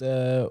måte at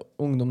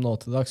ungdom nå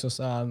til dags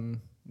også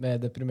mer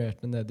deprimert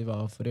enn det de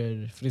var for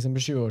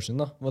eksempel 20 år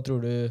siden. Da. Hva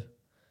tror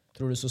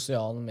du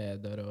sosiale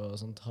medier og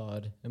sånt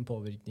har en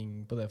påvirkning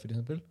på det, for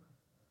eksempel?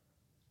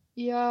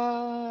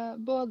 Ja,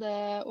 både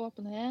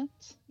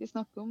åpenhet, vi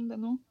snakker om det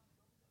nå,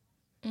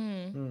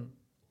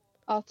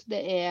 at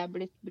det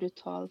blitt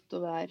brutalt å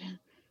være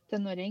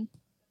tenåring.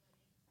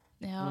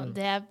 Ja,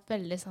 det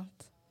veldig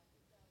sant.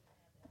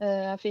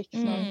 Jeg fikk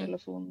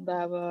smarttelefon da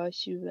jeg var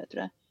 20,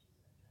 tror jeg.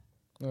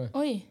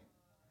 Oi.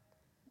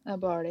 Jeg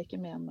bar det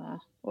ikke med meg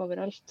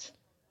overalt.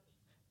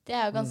 Det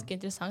jo ganske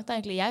interessant,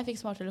 egentlig. Jeg fikk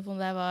smarttelefon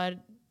da jeg var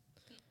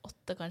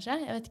 8, kanskje?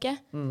 Jeg vet ikke.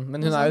 Men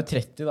hun jo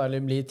 30 da,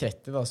 eller blir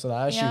 30 da, så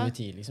det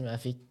 2010 liksom jeg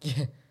fikk.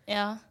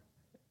 Ja,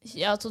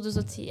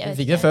 2010. Jeg vet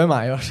fikk det før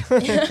meg i hvert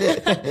fall.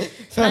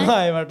 Før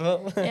meg i hvert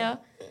fall. Ja.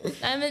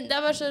 Nei, men det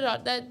bare så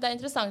rart. Det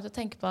interessant å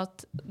tenke på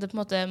at det på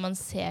en måte man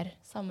ser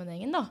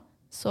sammenhengen da,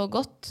 så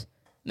godt.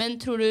 Men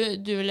tror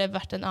du ville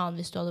vært en annen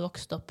hvis du hadde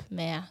vokst opp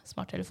med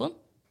smarttelefon?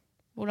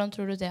 Hvordan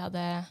tror du det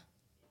hadde...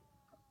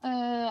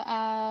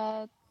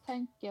 Jeg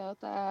tenker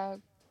at jeg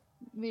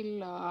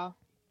ville...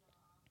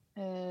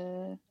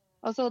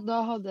 altså,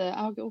 jeg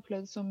har ikke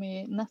opplevd så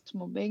mye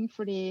nettmobbing,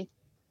 fordi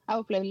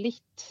jeg opplevde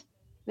litt.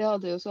 Vi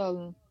hadde jo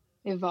sånn...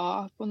 Vi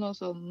var på noe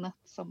sånn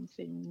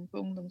nettsamfunn på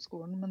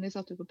ungdomsskolen, men vi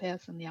satt jo på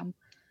PC-en hjem.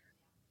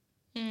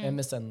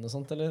 MSN og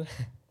sånt, eller?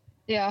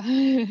 Ja.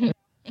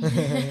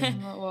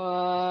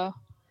 Og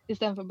i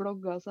stedet for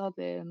blogger så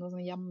hadde vi noen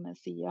sånne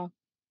hjemmesider.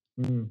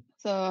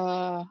 Så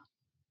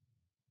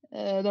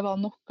det var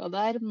noe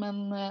der,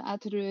 men jeg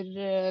tror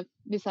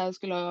hvis jeg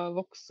skulle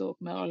vokse opp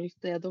med alt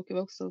det dere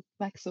vokser opp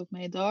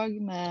med i dag,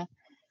 med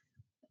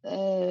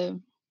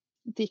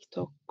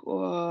TikTok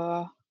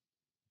og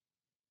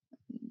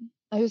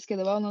jeg husker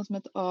det var noe som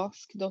het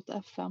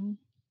ask.fm.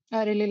 Jeg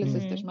har en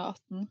lillesøster som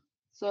 18,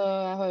 så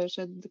jeg har jo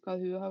sett hva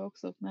hun har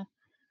vokst opp med.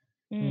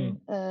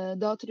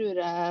 Da tror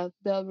jeg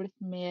det hadde blitt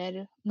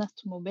mer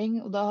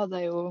nettmobbing, og da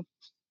hadde jeg jo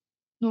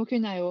nå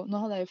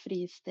hadde jeg jo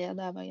fristed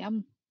da jeg var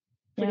hjemme,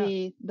 fordi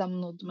de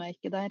nådde meg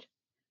ikke der.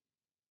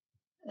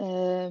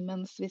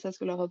 Mens hvis jeg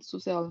skulle ha hatt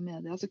sosiale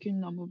medier, så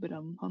kunne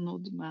mobberne ha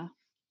nådd meg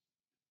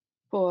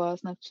på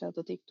Snapchat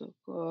og TikTok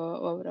og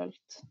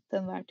overalt til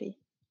enhver tid.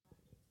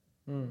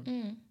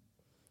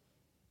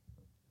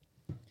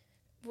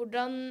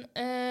 Hvordan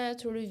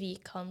tror du vi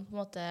kan på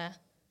en måte...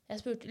 Jeg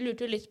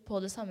lurte jo litt på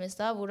det samme i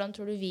sted. Hvordan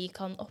tror du vi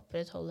kan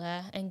opprettholde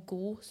en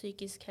god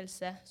psykisk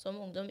helse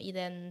som ungdom i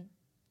den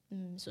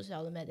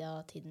sosiale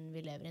medietiden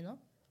vi lever i nå?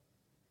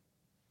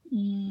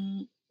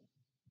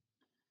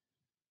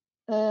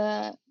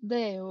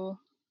 Det jo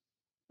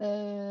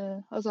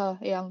altså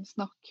igjen,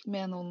 snakk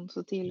med noen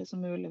så tidlig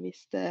som mulig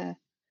hvis det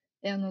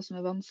noe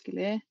som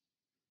vanskelig.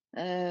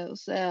 Og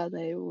så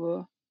det jo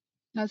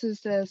jeg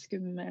synes det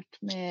skummelt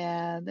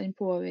med den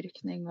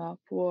påvirkningen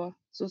på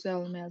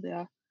sosiale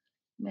medier,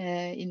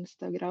 med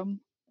Instagram.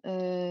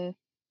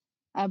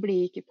 Jeg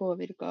blir ikke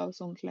påvirket av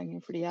sånt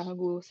lenger fordi jeg har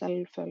god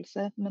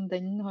selvfølelse, men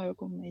den har jo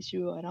kommet i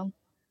 20-årene.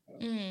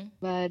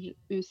 Vær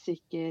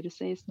usikker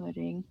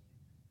 16-åring,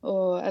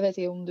 og jeg vet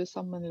ikke om du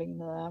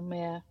sammenligner deg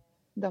med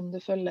dem du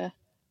følger.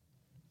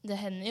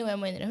 Det hender jo, jeg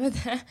må innrømme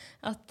det,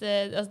 at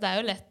altså, det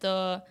jo lett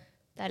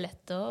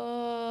å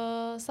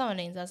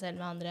sammenligne seg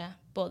selv med andre,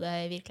 både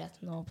i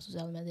virkeligheten og på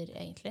sosiale medier,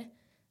 egentlig.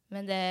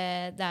 Men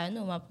det jo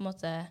noe man på en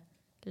måte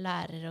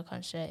lærer å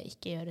kanskje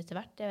ikke gjøre etter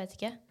hvert, jeg vet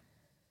ikke.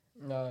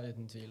 Ja,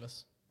 uten tvil,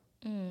 altså.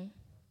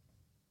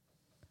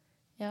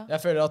 Ja.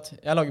 Jeg føler at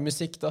jeg lager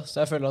musikk da,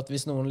 så jeg føler at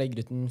hvis noen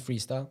legger ut en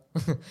freestyle,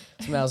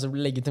 som jeg også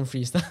legger ut en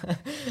freestyle,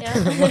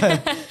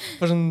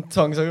 for sånn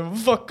tvangsaker,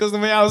 fuck oss, nå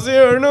må jeg også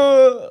gjøre noe!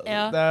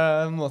 Ja. Det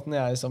måten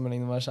jeg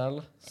sammenligner meg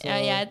selv. Ja,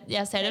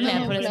 jeg ser det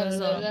mer på det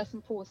sånn. Det som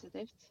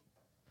positivt.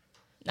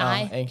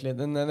 Nei. Ja, egentlig.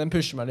 Den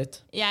pusher meg litt.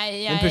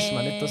 Den pusher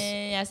meg litt, altså.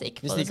 Jeg ser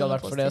ikke på hvis det ikke hadde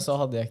vært for det, så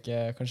hadde jeg ikke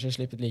kanskje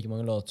slippet like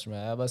mange låter som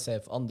jeg bare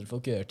ser andre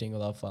folk gjøre ting,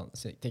 og da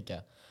tenker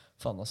jeg,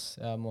 faen ass,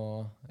 jeg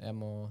må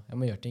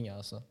gjøre ting,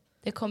 jeg altså.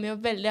 Det kommer jo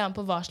veldig an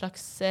på hva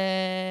slags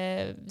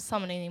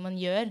sammenligning man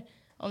gjør.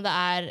 Om det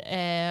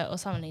å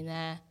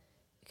sammenligne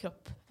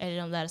kropp,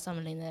 eller om det å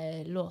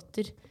sammenligne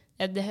låter.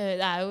 Det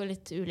jo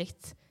litt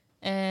ulikt.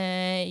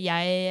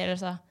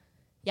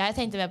 Jeg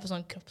tenkte mer på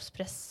sånn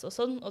kroppspress og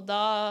sånn, og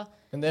da...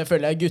 Men det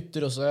føler jeg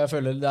gutter også. Jeg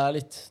føler det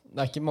litt...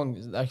 Det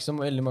ikke så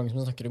veldig mange som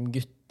snakker om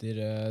gutter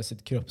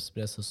sitt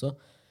kroppspress også.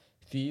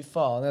 fy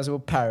faen, jeg skal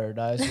på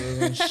Paradise, og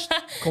sånn,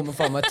 kommer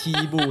faen meg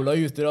 10 bola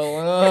gutter, og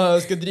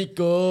jeg skal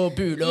drikke og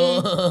pule,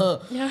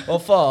 og hva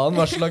faen,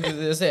 hva slags,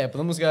 jeg ser på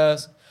dem, og skal jeg,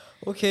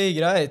 ok,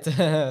 greit,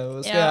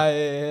 skal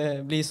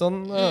jeg bli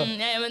sånn,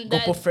 gå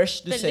på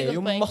Fresh, du ser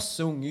jo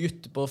masse unge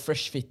gutter på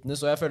Fresh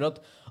Fitness, og jeg føler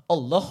at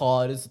alle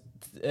har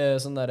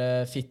sånn der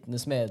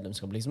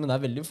fitness-medlemskap, liksom, men det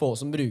er veldig få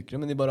som bruker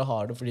det, men de bare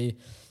har det fordi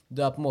du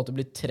er på en måte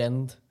blitt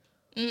trend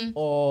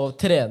å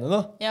trene,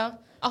 da. Ja,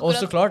 og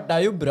så klart, det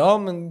er jo bra,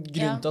 men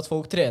grunnen til at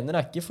folk trener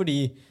er ikke fordi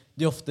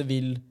de ofte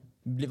vil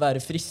være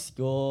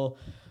friske og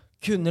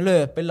kunne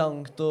løpe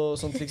langt og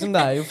sånt, liksom.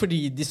 Det er jo fordi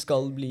de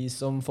skal bli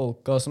som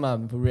folka som er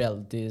med på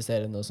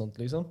reality-serien og sånt,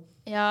 liksom.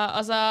 Ja,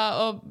 altså,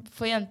 og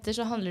for jenter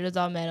så handler det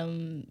da mer om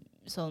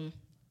sånn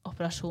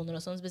operasjoner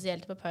og sånn,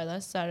 spesielt på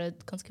Paradise så er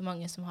det ganske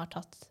mange som har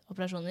tatt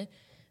operasjoner.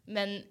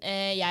 Men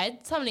jeg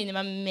sammenligner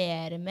meg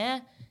mer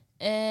med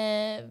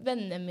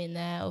vennene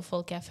mine og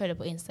folk jeg følger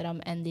på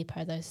Instagram enn de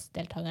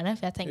Paradise-deltakerne,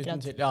 for jeg tenker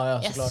at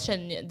jeg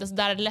skjønner,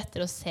 der er det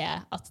lettere å se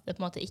at det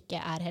på en måte ikke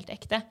er helt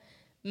ekte.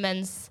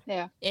 Mens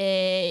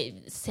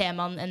ser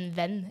man en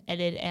venn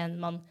eller en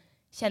man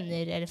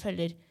kjenner eller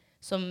følger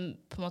som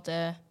på en måte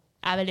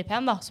er veldig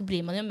pen, da, så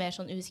blir man jo mer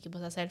sånn usikker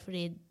på seg selv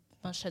fordi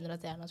man skjønner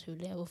at det er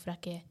naturlig, og hvorfor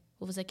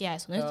ser ikke jeg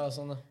sånn ut? Ja,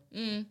 sånn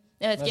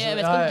Jeg vet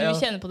ikke om du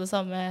kjenner på det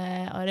samme,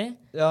 Ari?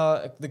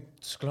 Ja,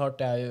 så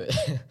klart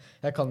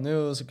jeg kan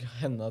jo så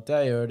hende at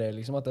jeg gjør det,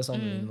 liksom, at jeg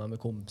sammenligner meg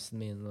med kompisen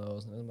min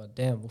og sånn,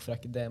 bare, hvorfor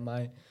er ikke det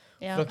meg?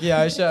 Hvorfor er ikke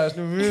jeg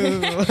kjæresten?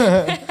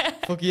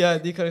 Hvorfor ikke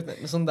jeg de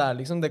karakterene? Sånn der,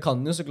 liksom, det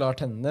kan jo så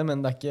klart hende,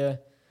 men det er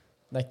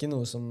ikke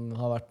noe som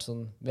har vært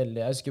sånn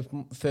veldig, jeg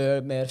husker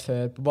mer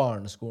før på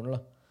barneskolen,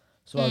 da,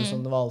 så var det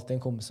sånn, det var alltid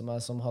en kompis av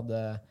meg som hadde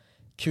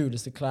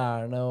kuleste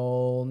klærne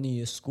og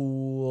nye sko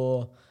og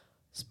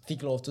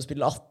fikk lov til å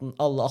spille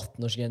alle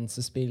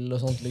 18-årsgrensespill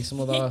og sånt,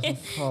 liksom, og da sånn,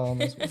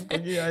 faen, hvorfor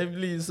kan ikke jeg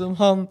bli som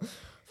han?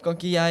 Hvorfor kan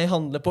ikke jeg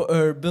handle på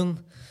Urban?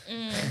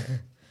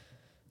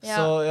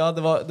 Så ja,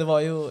 det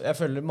var jo, jeg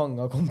føler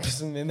mange av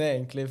kompisene mine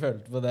egentlig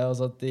følte på det,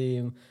 altså at de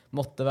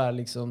måtte være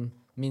liksom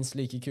minst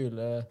like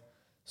kule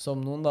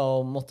som noen da,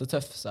 og måtte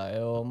tøffe seg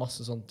og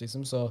masse sånt,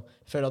 liksom, så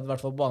jeg føler at i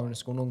hvert fall på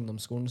barneskolen og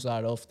ungdomsskolen så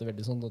er det ofte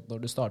veldig sånn at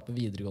når du starter på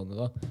videregående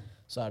da,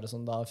 så er det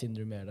sånn, da finner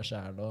du mer deg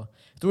selv. Og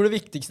jeg tror det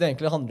viktigste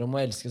egentlig handler om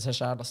å elske seg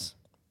selv, ass.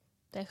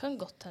 Det kan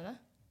godt hende.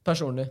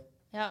 Personlig.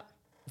 Ja.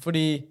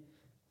 Fordi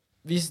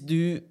hvis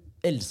du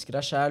elsker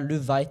deg selv, du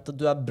vet at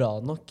du er bra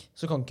nok,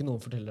 så kan ikke noen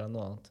fortelle deg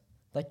noe annet.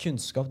 Det er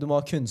kunnskap. Du må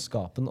ha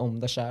kunnskapen om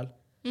deg selv.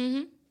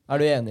 Er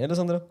du enig, eller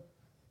Sandra?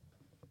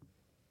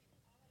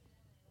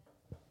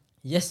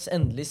 Yes,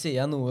 endelig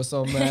sier jeg noe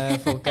som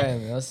folk er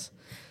enige i, ass.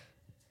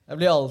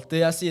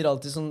 Jeg sier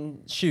alltid sånn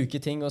sjuke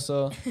ting, og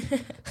så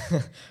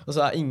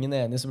er ingen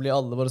enig, så blir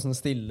alle bare sånn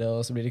stille,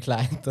 og så blir det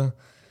kleint.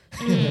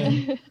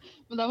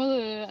 Men da må du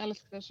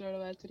elske deg selv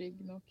og være trygg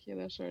nok i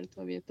deg selv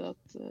til å vite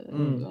at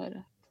du har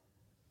rett.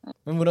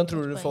 Men hvordan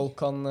tror du folk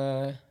kan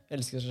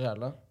elske seg selv,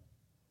 da?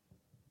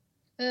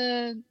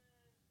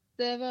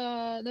 Det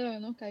var jo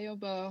noe jeg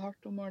jobbet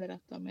hardt og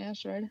målrettet med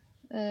selv.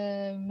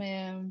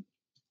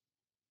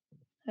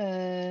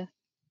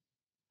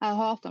 Jeg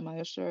hatet meg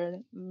jo selv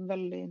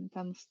veldig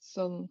intenst,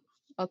 sånn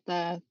at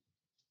jeg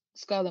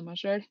skadet meg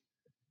selv.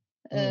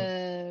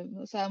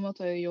 Så jeg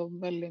måtte jo jobbe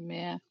veldig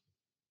med...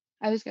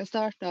 Jeg husker jeg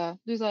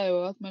startet... Du sa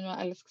jo at man må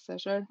elske seg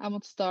selv. Jeg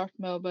måtte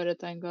starte med å bare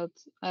tenke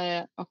at jeg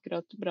er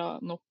akkurat bra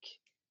nok.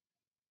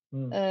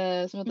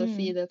 Så måtte jeg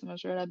si det til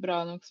meg selv. Jeg er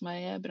bra nok som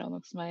jeg er, bra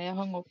nok som jeg er. Jeg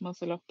hang opp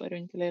masse lapper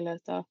rundt i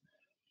leiligheten.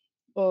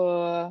 Og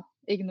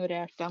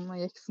ignorerte dem og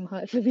gikk sånn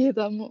her forbi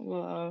dem,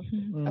 og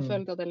jeg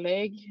følte at jeg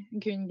løy,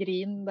 kunne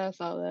grine da jeg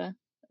sa det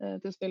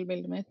til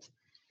spillbildet mitt.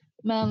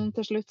 Men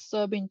til slutt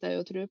så begynte jeg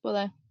jo å tro på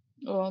det,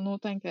 og nå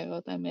tenker jeg jo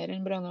at jeg er mer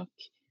enn bra nok.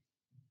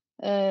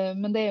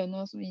 Men det er jo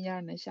noe som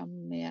gjerne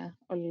kommer med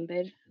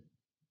alder.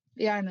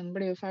 Hjernen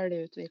blir jo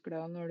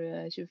ferdigutviklet når du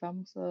er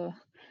 25, så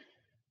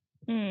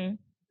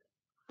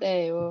det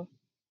er jo,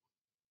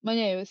 man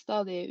er jo i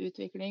stadig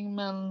utvikling,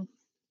 men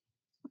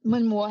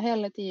man må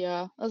hele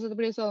tiden, altså det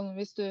blir sånn,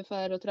 hvis du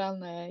får å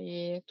trene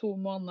i 2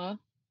 måneder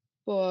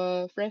på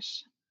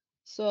Fresh,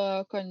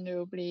 så kan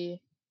du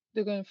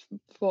kan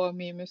få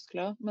mye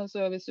muskler, men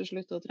så hvis du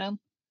slutter å trene,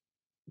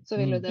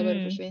 så vil jo det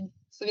bare forsvinne.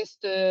 Så hvis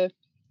du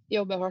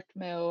jobber hardt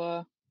med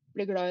å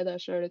bli glad i deg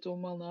selv i 2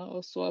 måneder,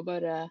 og så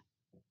bare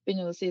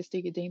begynner å si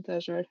stygge ting til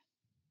deg selv,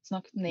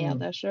 snakk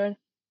ned deg selv,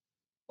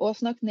 og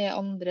snakk ned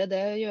andre,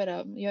 det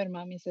gjør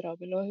meg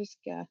miserabel, og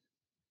husker jeg.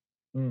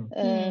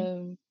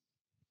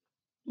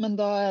 Men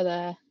da er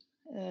det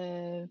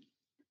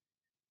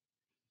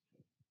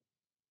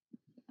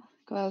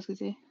hva jeg skal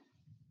si?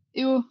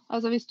 Jo,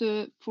 altså hvis du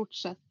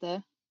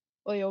fortsetter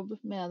å jobbe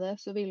med det,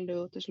 så vil du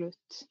jo til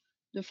slutt,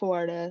 du får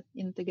det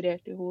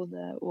integrert i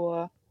hodet,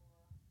 og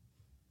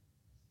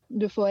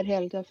du får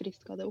hele tiden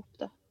friska det opp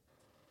da.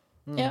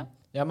 Ja.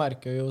 Jeg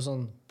merker jo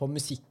sånn, på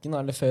musikken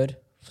eller før,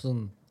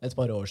 sånn et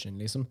par år siden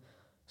liksom,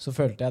 så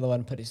følte jeg, det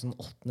var en periode sånn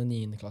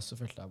 8.-9. klasse, så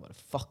følte jeg bare,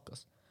 fuck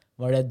ass.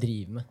 Hva er det jeg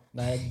driver med?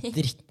 Det er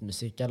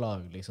drittmusikk jeg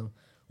lager, liksom.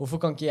 Hvorfor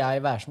kan ikke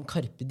jeg være som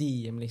Carpe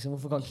Diem, liksom?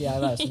 Hvorfor kan ikke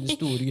jeg være som de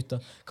store gutta?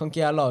 Kan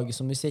ikke jeg lage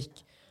som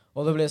musikk?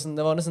 Og det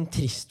var nesten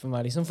trist for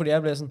meg, liksom, fordi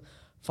jeg ble sånn,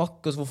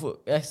 fuck, altså, hvorfor?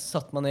 Jeg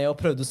satt meg ned og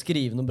prøvde å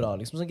skrive noe bra,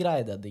 liksom, så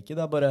greide jeg det ikke.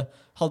 Det bare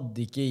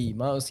hadde ikke i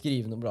meg å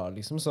skrive noe bra,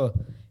 liksom, så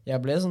jeg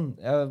ble sånn,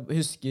 jeg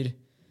husker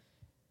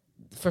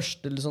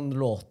første sånn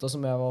låta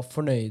som jeg var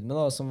fornøyd med,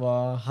 da, som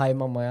var Hei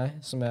mamma jeg,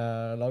 som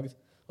jeg lagde.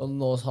 Og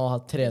nå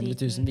har 300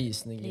 000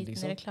 visninger, liten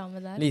liksom.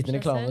 reklame der. Liten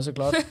reklame, så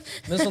klart.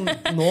 Men sånn,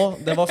 nå,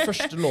 det var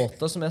første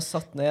låta som jeg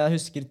satt ned. Jeg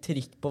husker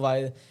trikk på vei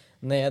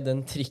ned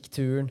den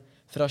trikkturen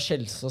fra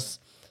Kjelsås.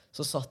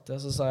 Så satt jeg,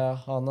 så sa jeg,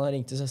 Hana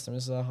ringte søsteren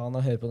min, så sa jeg,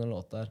 Hana, hør på den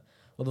låta her.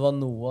 Og det var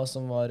Noah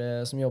som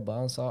jobbet.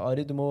 Han sa,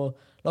 Ari,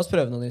 la oss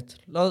prøve noe nytt.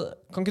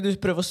 Kan ikke du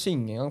prøve å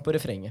synge en gang på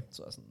refrenget?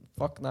 Så jeg sånn,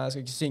 fuck, nei, jeg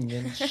skal ikke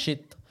synge.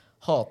 Shit,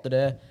 hater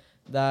det.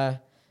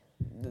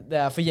 Det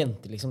er for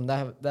jenter, liksom.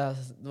 Det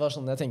var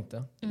sånn jeg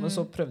tenkte. Men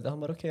så prøvde jeg.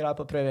 Han bare, ok, jeg er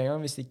på prøve en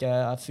gang. Hvis det ikke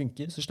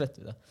funker, så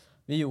sletter vi det.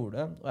 Vi gjorde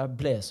det, og jeg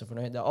ble så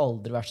fornøyd. Jeg har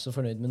aldri vært så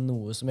fornøyd med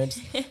noe som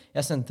helst.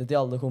 Jeg sendte til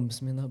alle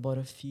kompisene mine og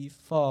bare, fy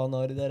faen,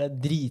 Ari, det er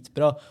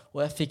dritbra.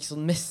 Og jeg fikk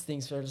sånn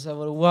mestringsfølelse. Jeg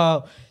bare,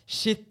 wow,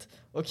 shit.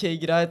 Ok,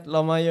 greit,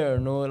 la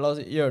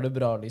oss gjøre det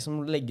bra,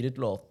 liksom. Legger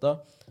ut låta.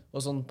 Og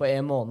sånn på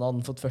en måned hadde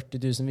den fått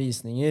 40 000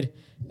 visninger.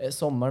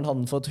 Sommeren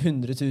hadde den fått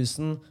 100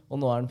 000,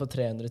 og nå er den på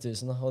 300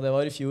 000. Og det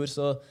var i fjor,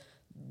 så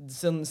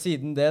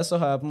siden det så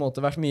har jeg på en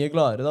måte vært mye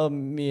gladere, da.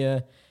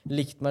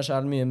 Likt meg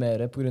selv mye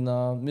mer på grunn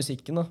av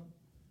musikken, da.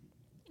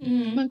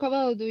 Men hva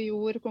var det du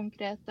gjorde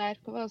konkret der?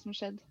 Hva var det som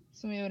skjedde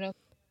som gjorde at...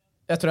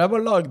 Jeg tror jeg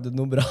bare lagde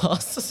noe bra,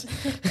 altså.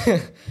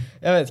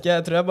 Jeg vet ikke,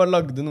 jeg tror jeg bare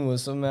lagde noe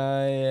som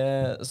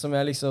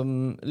jeg liksom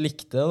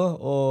likte, da.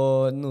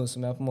 Og noe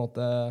som jeg på en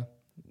måte...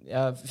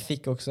 Jeg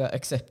fikk også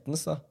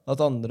acceptance, da.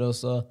 At andre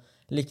også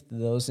likte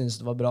det og syntes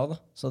det var bra, da.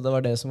 Så det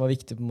var det som var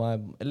viktig på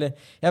meg. Eller,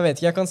 jeg vet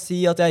ikke, jeg kan si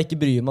at jeg ikke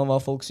bryr meg om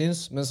hva folk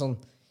syns, men sånn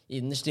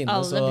innerst inne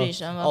så... Alle bryr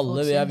seg om hva folk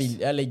syns.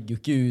 Jeg legger jo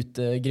ikke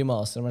ut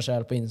grimaser av meg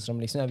selv på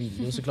Instagram, liksom. Jeg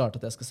vil jo så klart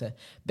at jeg skal se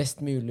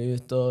best mulig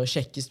ut og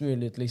kjekkest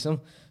mulig ut, liksom.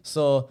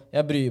 Så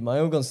jeg bryr meg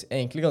jo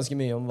egentlig ganske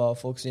mye om hva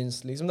folk syns,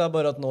 liksom. Det er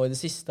bare at nå i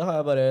det siste har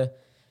jeg bare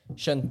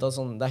skjønt at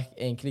sånn, det er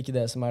egentlig ikke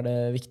det som er det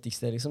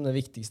viktigste, liksom. Det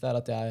viktigste er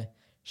at jeg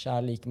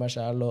selv liker meg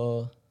selv,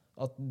 og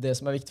at det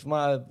som er viktig for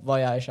meg er hva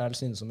jeg selv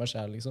synes om meg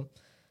selv, liksom.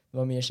 Det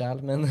var mye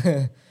selv,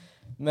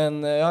 men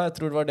ja, jeg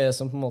tror det var det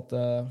som på en måte,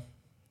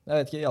 jeg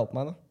vet ikke, hjalp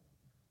meg da.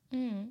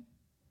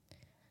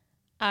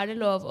 Er det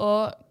lov å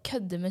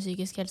kødde med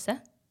psykisk helse?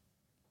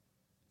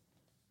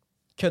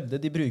 Kødde,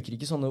 de bruker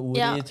ikke sånne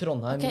ord i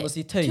Trondheim, okay. Vi må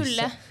si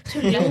tøyse.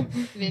 Tulle.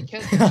 Vi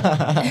kødder.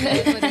 Det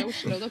er bare i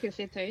Oslo, dere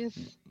sier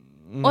tøys.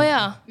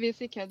 Ja. Vi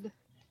sier kødd.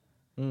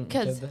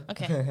 Kødd,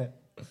 ok.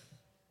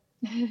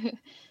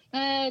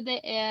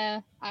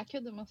 Jeg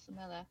kødder masse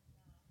med det.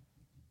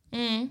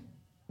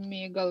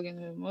 Mye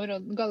galgenhumor,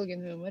 og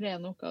galgenhumor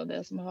er noe av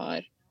det som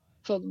har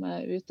fått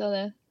meg ut av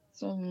det.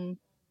 Som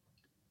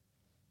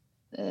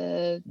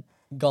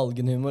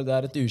galgenhumor, det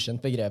er et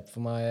ukjent begrep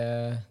for meg.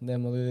 Det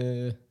må du...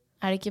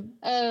 Er det ikke...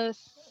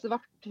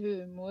 svart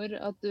humor,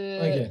 at du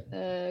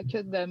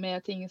kødder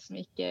med ting som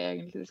ikke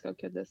egentlig skal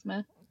køddes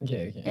med.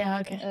 Okay. Ja,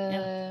 ok.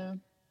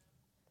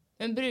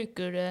 Men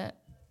bruker du...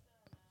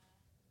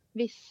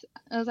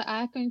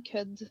 jeg kan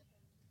kødde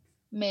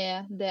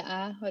med det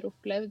jeg har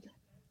opplevd.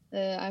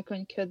 Jeg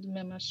kan kødde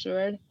med meg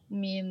selv,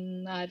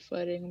 min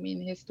erfaring og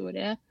min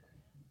historie.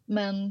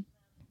 Men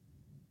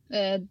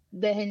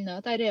det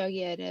hender at jeg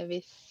reagerer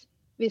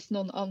hvis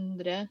noen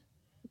andre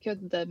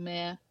kødder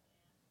med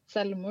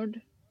selvmord.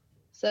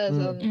 Så er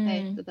det sånn, hei,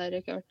 det der er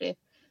ikke artig.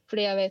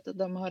 Fordi jeg vet at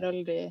de har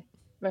aldri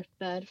vært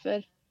der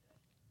før.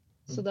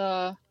 Så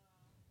da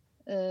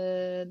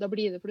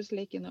blir det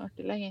plutselig ikke noe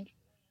artig lenger.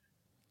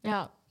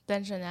 Ja,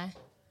 den skjønner jeg.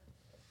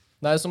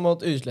 Det er jo som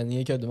at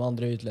utlendinger kødder med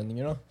andre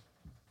utlendinger, da.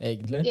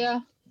 Egentlig.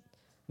 Ja.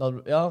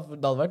 Det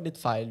hadde vært litt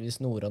feil hvis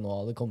Nora nå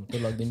hadde kommet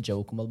og lagd en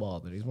joke om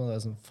Albania, liksom. Det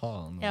er sånn,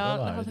 faen, hva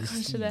er det de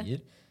sier?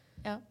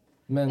 Ja.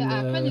 Men,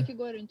 jeg kan ikke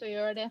gå rundt og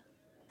gjøre det.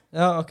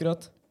 Ja,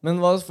 akkurat. Men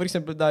for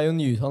eksempel, det er jo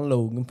Newton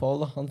Logan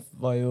Paul, da.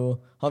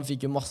 Han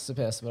fikk jo masse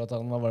PC for at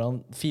han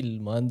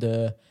filmet en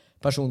død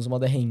person som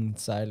hadde hengt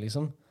seg,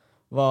 liksom.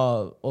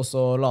 Og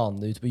så la han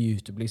det ut på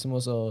YouTube, liksom,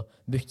 og så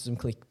brukte det som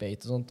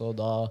clickbait og sånt, og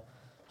da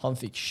han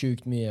fikk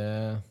sjukt mye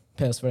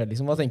PS for det,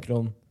 liksom. Hva tenker du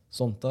om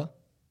sånt da?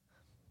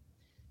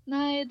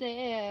 Nei, det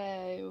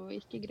er jo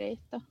ikke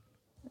greit, da.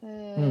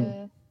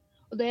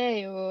 Og det er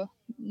jo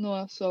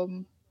noe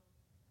som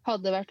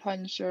hadde vært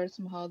han selv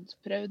som hadde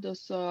prøvd, og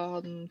så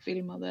hadde han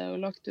filmet det og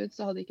lagt ut,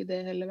 så hadde ikke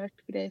det heller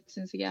vært greit,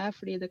 synes ikke jeg,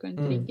 fordi det kan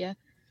trigge.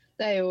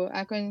 Det er jo,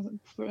 jeg kan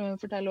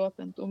fortelle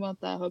åpent om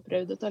at jeg har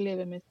prøvd å ta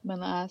livet mitt, men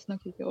jeg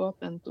snakker ikke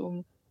åpent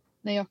om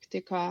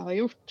nøyaktig hva jeg har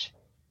gjort.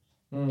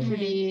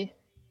 Fordi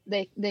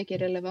det er ikke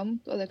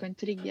relevant, og det kan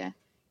trigge.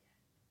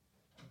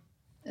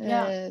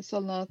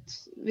 Sånn at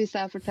hvis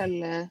jeg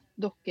forteller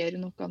dere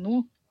noe nå,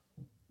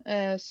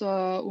 så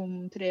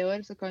om 3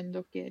 år så kan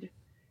dere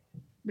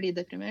bli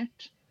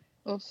deprimert,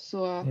 og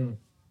så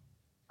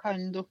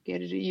kan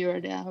dere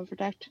gjøre det jeg har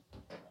fortalt.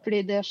 Fordi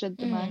det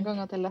skjedde meg en gang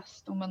at jeg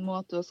leste om en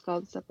måte å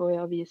skade seg på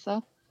i avisa,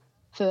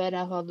 før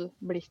jeg hadde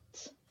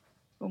blitt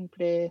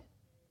ordentlig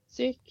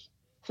syk,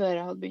 før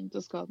jeg hadde begynt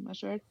å skade meg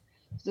selv.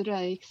 Så tror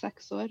jeg det gikk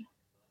 6 år.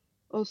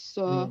 Og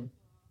så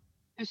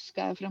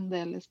husker jeg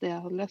fremdeles det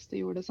jeg hadde lyst til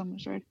å gjøre det samme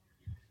selv.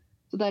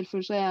 Så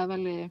derfor så er jeg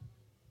veldig,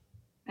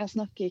 jeg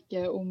snakker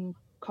ikke om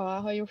hva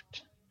jeg har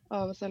gjort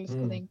av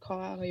selvskading, hva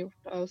jeg har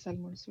gjort av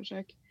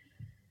selvmordsforsøk.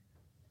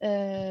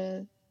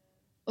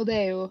 Og det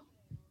er jo,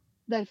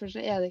 derfor så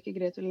er det ikke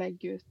greit å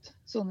legge ut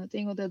sånne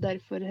ting, og det er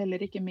derfor heller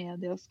ikke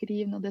media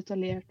skriver noe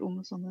detaljert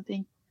om sånne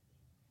ting.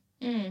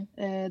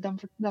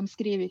 De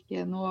skriver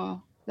ikke noe,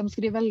 de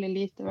skriver veldig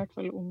lite i hvert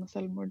fall om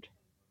selvmord.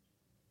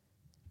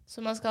 Så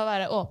man skal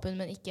være åpen,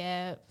 men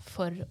ikke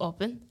for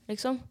åpen,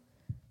 liksom?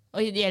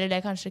 Og gjelder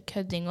det kanskje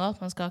kødding også,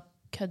 at man skal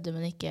kødde,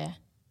 men ikke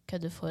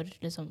kødde for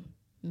liksom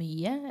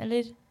mye,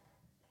 eller?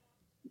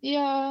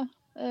 Ja,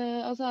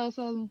 altså,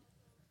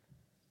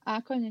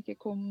 jeg kan ikke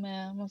komme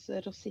med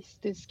masse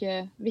rasistiske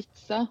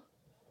vitser,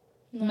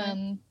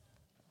 men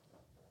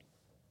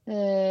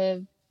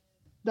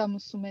de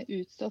som er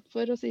utsatt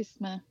for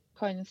rasisme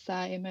kan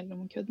seg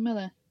imellom kødd med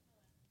det.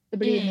 Det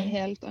blir noe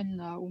helt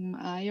annet om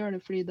jeg gjør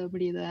det, fordi da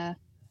blir det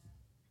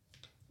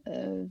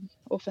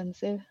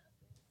offensiv.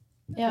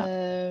 Ja.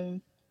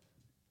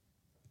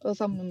 Og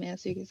sammen med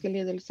psykiske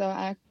lidelser.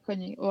 Jeg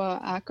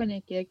kan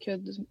ikke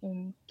kødde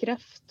om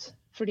kreft,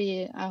 fordi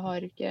jeg har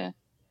ikke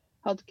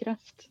hatt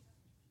kreft.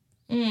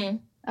 Jeg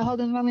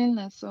hadde en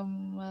venninne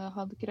som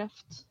hadde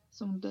kreft,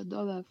 som døde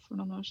av det for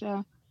noen år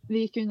siden.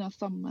 Vi kunne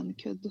sammen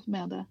kødde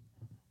med det.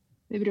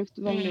 Vi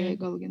brukte veldig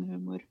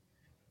galgenhumor.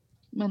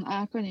 Men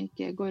jeg kan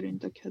ikke gå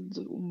rundt og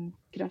kødde om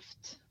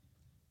kreft.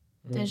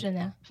 Det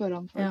skjønner jeg.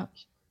 Foran folk. Ja.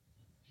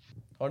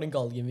 Har du en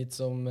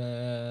galgenvits om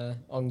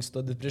angst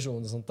og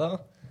depresjon og sånt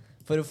da?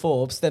 For å få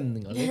opp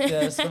stemninga litt.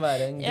 Vi skal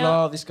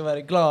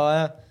være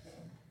glade.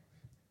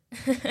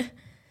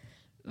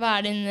 Hva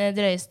er din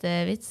drøyeste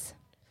vits?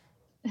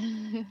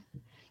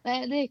 Nei,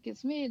 det er ikke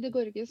så mye, det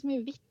går ikke så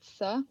mye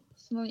vitser,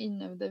 sånne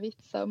innøvde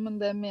vitser, men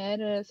det er mer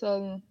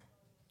sånn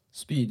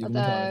spydige at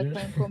kommentarer. jeg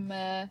kan komme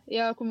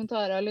med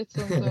kommentarer litt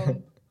sånn som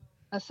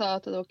jeg sa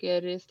til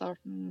dere i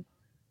starten,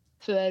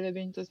 før vi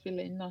begynte å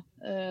spille inn, da,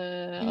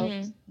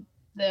 at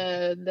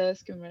det er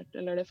skummelt,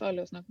 eller det er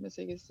farlig å snakke med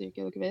psykisk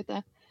syke, dere vet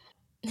det.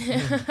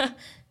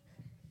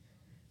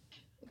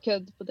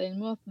 Kødd på den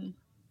måten.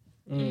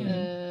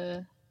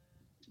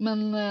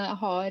 Men jeg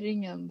har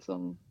ingen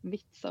sånn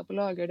vitser på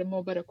lager. Det må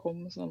bare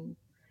komme sånn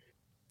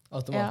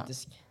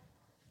automatisk.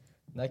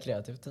 Det er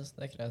kreativt.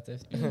 Det er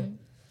kreativt.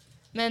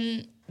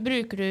 Men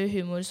bruker du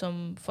humor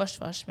som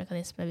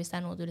forsvarsmekanisme hvis det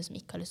er noe du liksom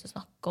ikke har lyst til å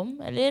snakke om?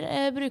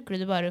 Eller bruker du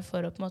det bare for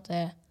å på en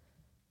måte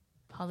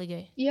ha det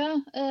gøy? Ja,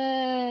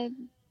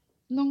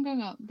 noen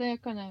ganger. Det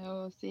kan jeg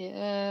jo si.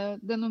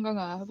 Det er noen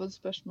ganger jeg har fått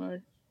spørsmål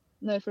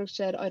når folk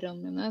ser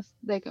arrene mine.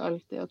 Det er ikke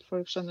alltid at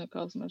folk skjønner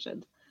hva som har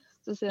skjedd.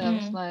 Så sier de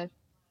sånn her,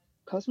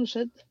 hva som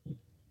skjedde?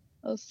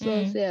 Og så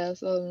sier jeg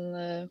sånn,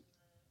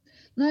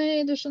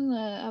 nei, du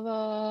skjønner, jeg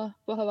var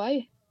på Hawaii.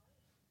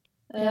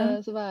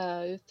 Så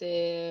var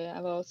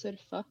jeg var og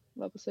surfa,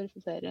 var på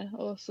surfeferie,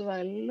 og så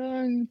var jeg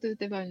langt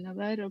ute i vannet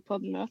der og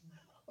padlet,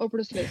 og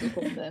plutselig så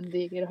kom det en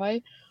diger hai,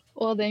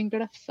 og den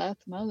glefset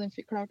etter meg, og den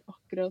fikk klart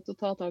akkurat å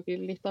ta tak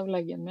i litt av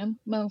leggen min,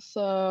 men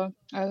så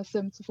jeg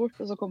svømte så fort,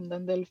 og så kom det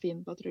en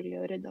delfinpatrulje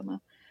og reddet meg.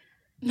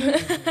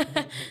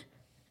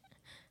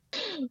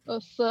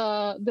 Og så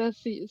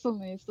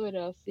sånne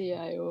historier sier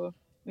jeg jo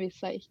hvis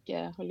jeg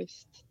ikke har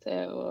lyst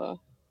til å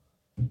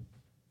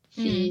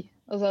si.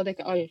 Altså det er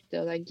ikke alltid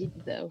at jeg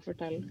gidder å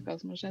fortelle hva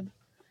som har skjedd.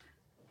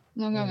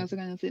 Noen ganger så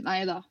kan jeg si,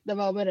 nei da, det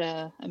var bare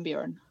en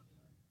bjørn.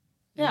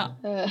 Ja.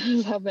 Så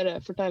jeg bare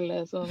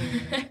forteller sånn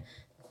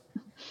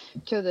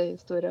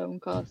køddehistorier om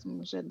hva som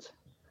har skjedd.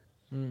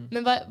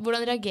 Men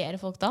hvordan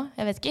reagerer folk da?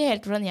 Jeg vet ikke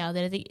helt hvordan jeg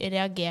hadde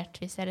reagert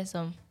hvis jeg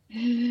liksom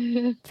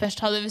først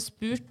hadde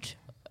spurt,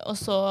 og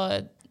så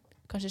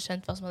kanskje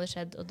skjønt hva som hadde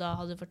skjedd, og da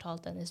hadde du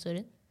fortalt den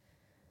historien?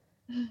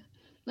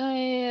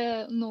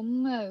 Nei,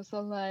 noen er jo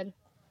sånn der,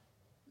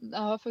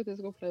 jeg har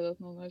faktisk opplevd at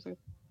noen har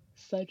sagt,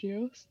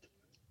 seriøst?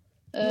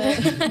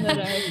 Når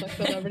jeg har sagt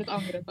at jeg har blitt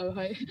angrepet av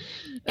hai.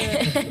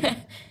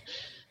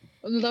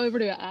 Og da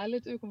blir jo jeg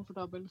litt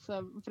ukomfortabel,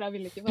 for jeg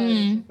vil ikke være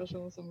en sånn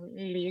person som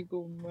lyger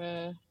om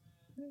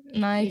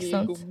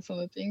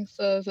sånne ting.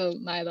 Så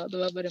nei da, det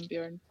var bare en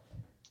bjørn.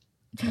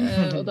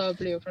 Og da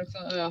blir jo folk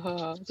sånn,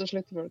 jaha, så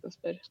slutter folk å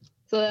spørre.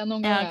 Så det er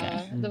noen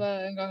ganger, det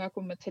var en gang jeg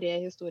kom med 3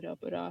 historier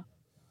på rad,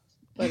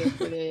 bare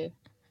fordi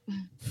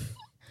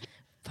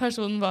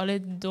personen var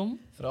litt dum.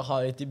 Fra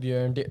hai til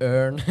bjørn til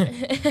ørn.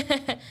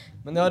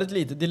 Men jeg har et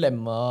lite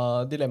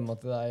dilemma til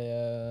deg,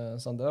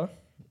 Sandra.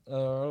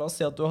 La oss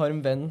si at du har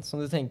en venn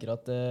som du tenker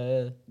at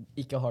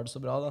ikke har det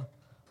så bra, da.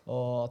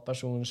 Og at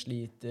personen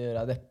sliter,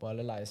 er deppa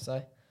eller lei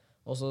seg.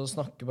 Og så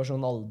snakker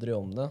personen aldri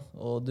om det,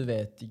 og du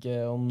vet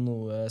ikke om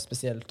noe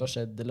spesielt har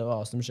skjedd, eller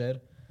hva som skjer.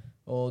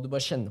 Og du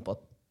bare kjenner på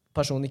at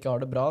personen ikke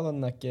har det bra.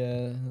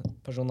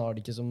 Personen har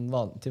det ikke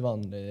til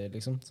vanlig,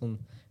 liksom. Sånn,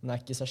 den er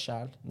ikke seg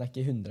selv, den er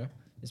ikke 100,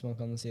 hvis man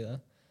kan si det.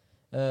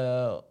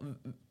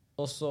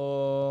 Og så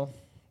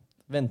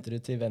venter du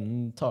til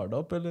vennen tar det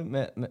opp, eller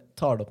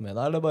tar det opp med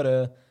deg, eller bare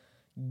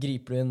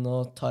griper du inn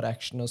og tar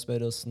action og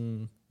spør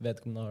hvordan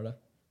vedkommende har det?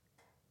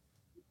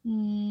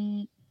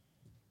 Mm,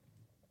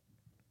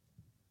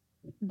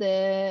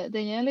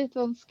 den er litt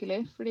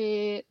vanskelig, fordi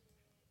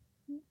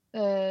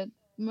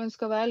man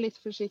skal være litt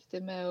forsiktig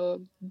med å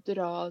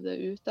dra det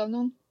ut av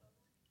noen.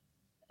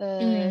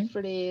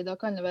 Fordi da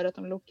kan det være at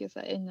de lukker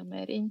seg enda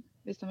mer inn,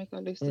 hvis de ikke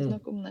har lyst til å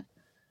snakke om det.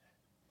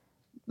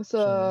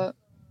 Så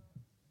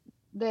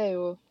det er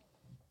jo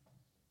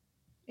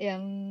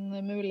en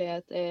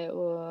mulighet er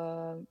å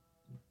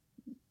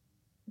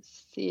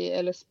si,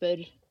 eller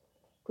spørre,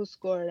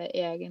 hvordan går det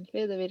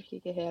egentlig? Det virker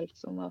ikke helt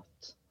som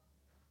at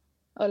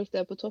alt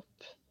er på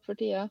topp for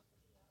tida.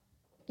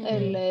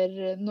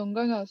 Eller noen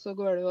ganger så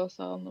går det jo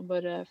også an å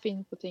bare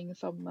finne på ting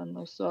sammen,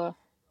 og så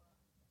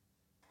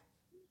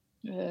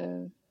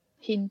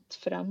hint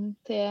frem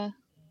til,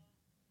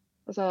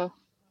 altså,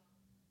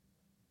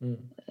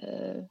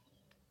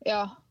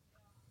 ja,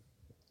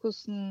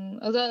 hvordan,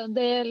 altså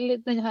det er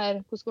litt den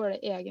her, hvordan går det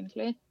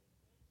egentlig?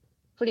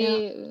 Fordi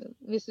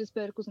hvis vi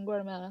spør hvordan går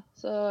det med det,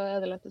 så er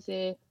det lett å si,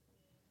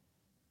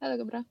 ja, det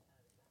går bra.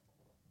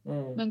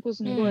 Men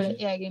hvordan går det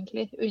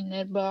egentlig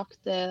under bak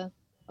det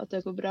at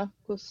det går bra?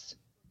 Hvordan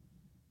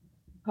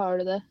har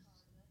du det?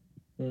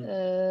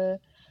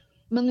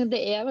 Men det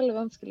er veldig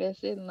vanskelig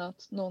siden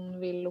at noen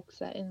vil lukke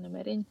seg enda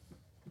mer inn.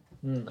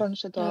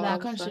 Kanskje ta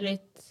avstand.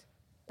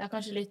 Det er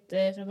kanskje litt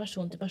fra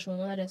person til person,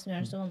 og det er det som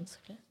gjør det så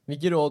vanskelig.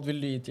 Hvilke råd vil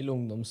du gi til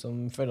ungdom som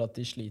føler at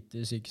de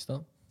sliter psykisk da?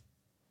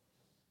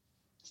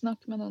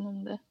 Snakk med noen om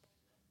det.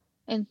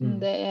 Enten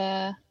det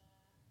er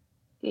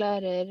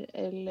lærer,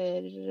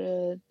 eller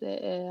det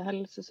er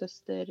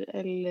helsesøster,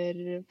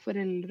 eller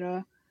foreldre,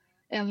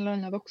 en eller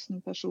annen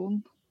voksen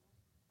person.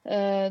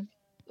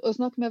 Å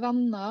snakke med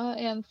venner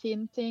er en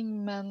fin ting,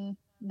 men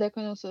det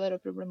kan også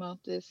være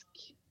problematisk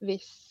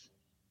hvis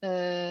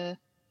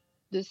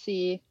du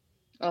sier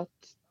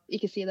at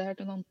ikke si det her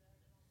til noen.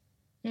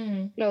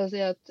 La oss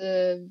si at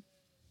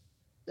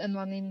en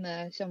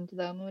venninne kommer til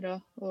deg, Nora,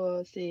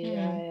 og sier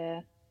jeg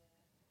er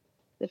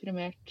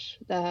deprimert,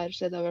 det her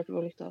skjedde, jeg har vært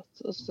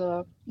voldtatt, og så,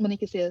 men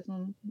ikke si det til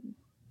noen,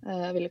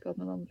 jeg vil ikke at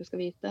noen andre skal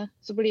vite,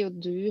 så blir jo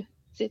du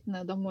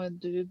sittende, da må jo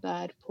du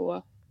bære på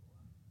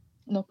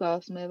noe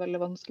som er veldig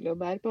vanskelig å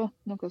bære på,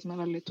 noe som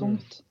er veldig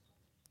tungt.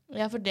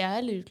 Ja, for det har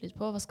jeg lurt litt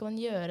på. Hva skal man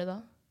gjøre da?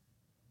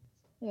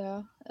 Ja,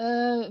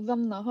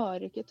 venner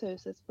har ikke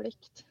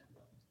taushetsplikt.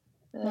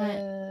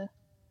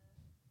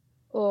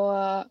 Og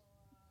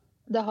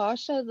det har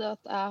skjedd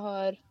at jeg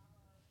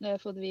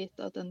har fått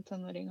vite at en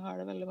tenåring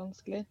har det veldig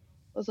vanskelig,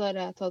 og så har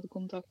jeg tatt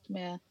kontakt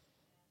med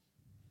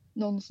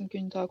noen som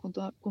kunne ta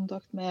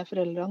kontakt med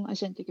foreldrene. Jeg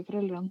kjente ikke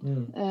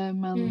foreldrene,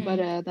 men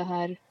bare det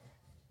her.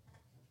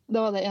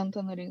 Da var det en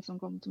tenåring som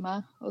kom til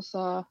meg og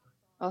sa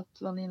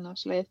at venninna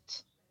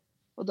sleit,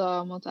 og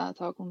da måtte jeg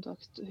ta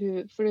kontakt.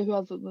 Fordi hun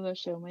hadde fått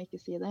beskjed om å ikke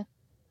si det.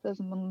 Det er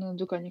som, men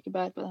du kan ikke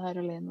bære på det her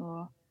alene,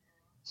 og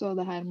så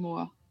det her må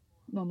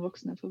noen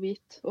voksne få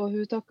vite. Og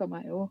hun takket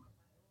meg jo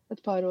et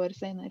par år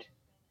senere.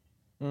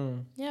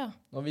 Ja.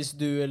 Og hvis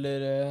du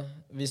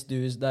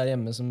der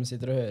hjemme som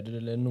sitter og hører,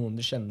 eller noen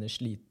du kjenner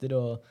sliter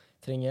og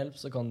trenger hjelp,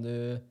 så kan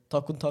du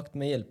ta kontakt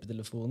med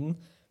hjelpetelefonen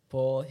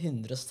på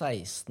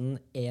 116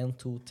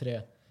 123.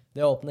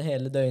 Det åpner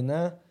hele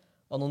døgnet,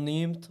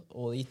 anonymt,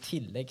 og i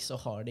tillegg så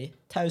har de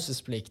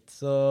taushetsplikt.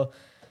 Så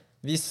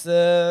hvis,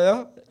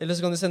 eller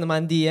så kan du sende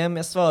meg en DM,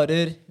 jeg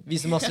svarer,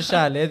 viser masse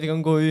kjærlighet, vi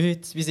kan gå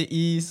ut, spise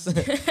is,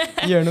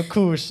 gjøre noe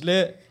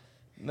koselig.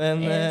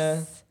 Men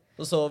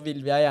og så vil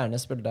vi gjerne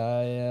spørre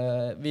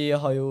deg, vi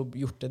har jo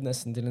gjort det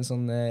nesten til en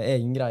sånn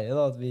egen greie,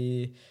 da, at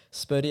vi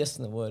spør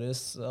gjestene våre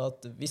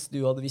at hvis du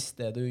hadde visst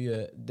det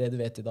du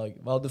vet i dag,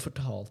 hva hadde du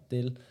fortalt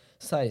til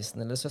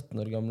 16 eller 17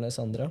 år gamle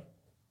Sandra?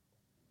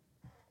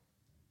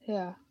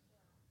 Ja.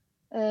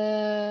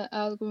 Jeg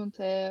hadde kommet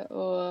til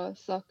å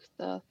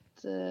sagt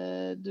at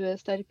du er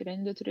sterkere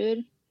enn du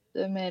tror, du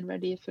er mer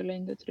verdifull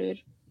enn du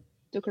tror,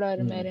 du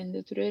klarer mer enn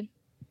du tror,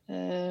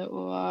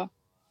 og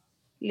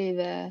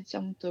livet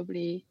kommer til å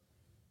bli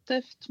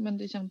tøft, men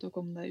du kommer til å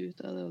komme deg ut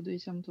av det, og du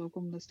kommer til å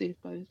komme deg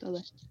styrka ut av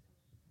det.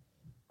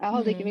 Jeg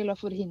hadde ikke villet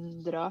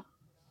forhindre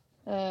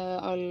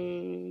all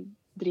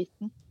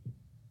dritten.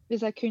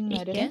 Hvis jeg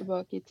kunne reise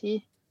tilbake i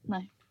tid.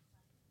 Nei.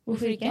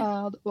 Hvorfor ikke?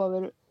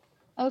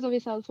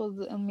 Hvis jeg hadde fått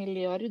 1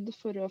 milliard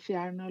for å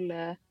fjerne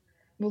alle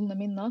vonde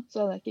minner,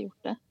 så hadde jeg ikke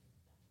gjort det.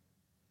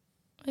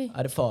 Oi.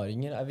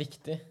 Erfaringer er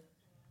viktig.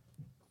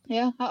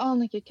 Ja, jeg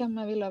aner ikke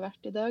hvem jeg ville ha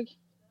vært i dag.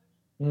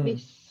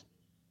 Hvis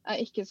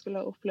jeg ikke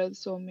skulle ha opplevd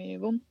så mye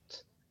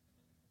vondt.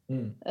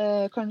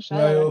 Kanskje jeg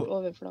hadde vært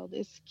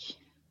overfladisk.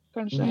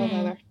 Kanskje hadde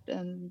jeg vært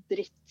en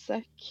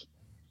drittsekk.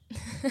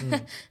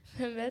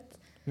 Hvem vet?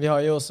 Vi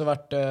har jo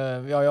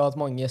hatt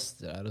mange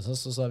gjester her hos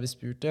oss, og så har vi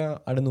spurt,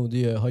 er det noe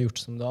du har gjort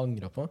som du har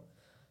angret på?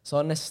 Så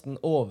har nesten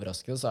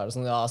overrasket, og så er det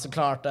sånn, ja, så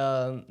klart det,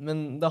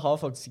 men det har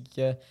faktisk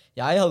ikke,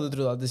 jeg hadde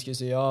trodd at de skulle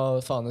si,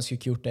 ja, faen, jeg skulle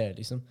ikke gjort det,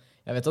 liksom.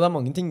 Jeg vet at det er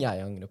mange ting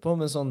jeg angrer på,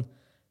 men sånn,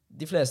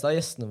 de fleste av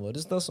gjestene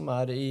våre da, som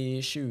i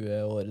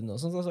 20-årene og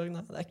sånt, har sagt,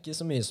 nei, det ikke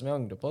så mye som jeg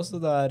angrer på. Så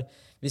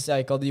hvis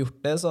jeg ikke hadde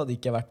gjort det, så hadde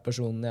jeg ikke vært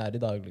personen jeg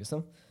i dag,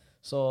 liksom.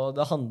 Så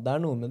det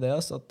er noe med det,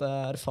 altså, at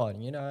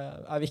erfaringer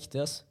viktig,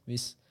 altså.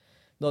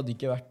 Du hadde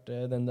ikke vært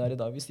den du i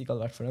dag hvis det ikke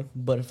hadde vært for dem.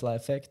 Butterfly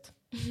effect.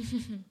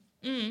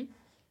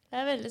 Det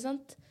veldig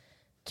sant.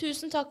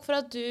 Tusen takk for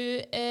at du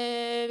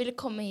ville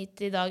komme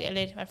hit i dag,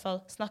 eller i hvert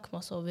fall snakke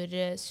med oss over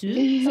Zoom,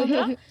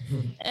 Sandra.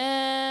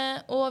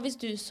 Og hvis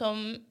du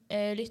som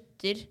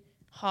lytter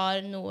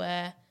har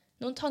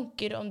noen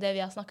tanker om det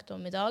vi har snakket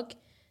om i dag,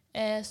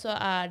 så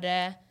det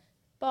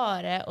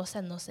bare å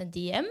sende oss en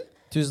DM.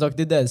 Tusen takk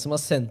til dere som har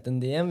sendt en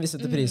DM. Vi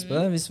setter pris på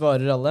det. Vi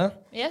svarer alle.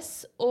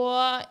 Yes,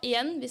 og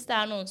igjen, hvis det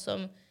noen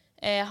som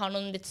har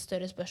noen litt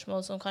større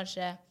spørsmål som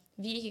kanskje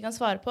vi ikke kan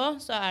svare på,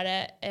 så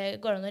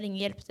går det an å ringe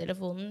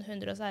hjelpetelefonen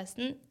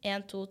 116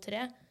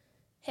 123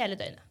 hele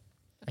døgnet.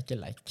 Ikke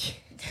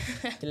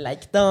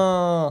like da!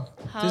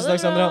 Tusen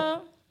takk, Sandra.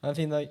 Ha en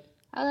fin dag.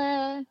 Ha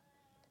det.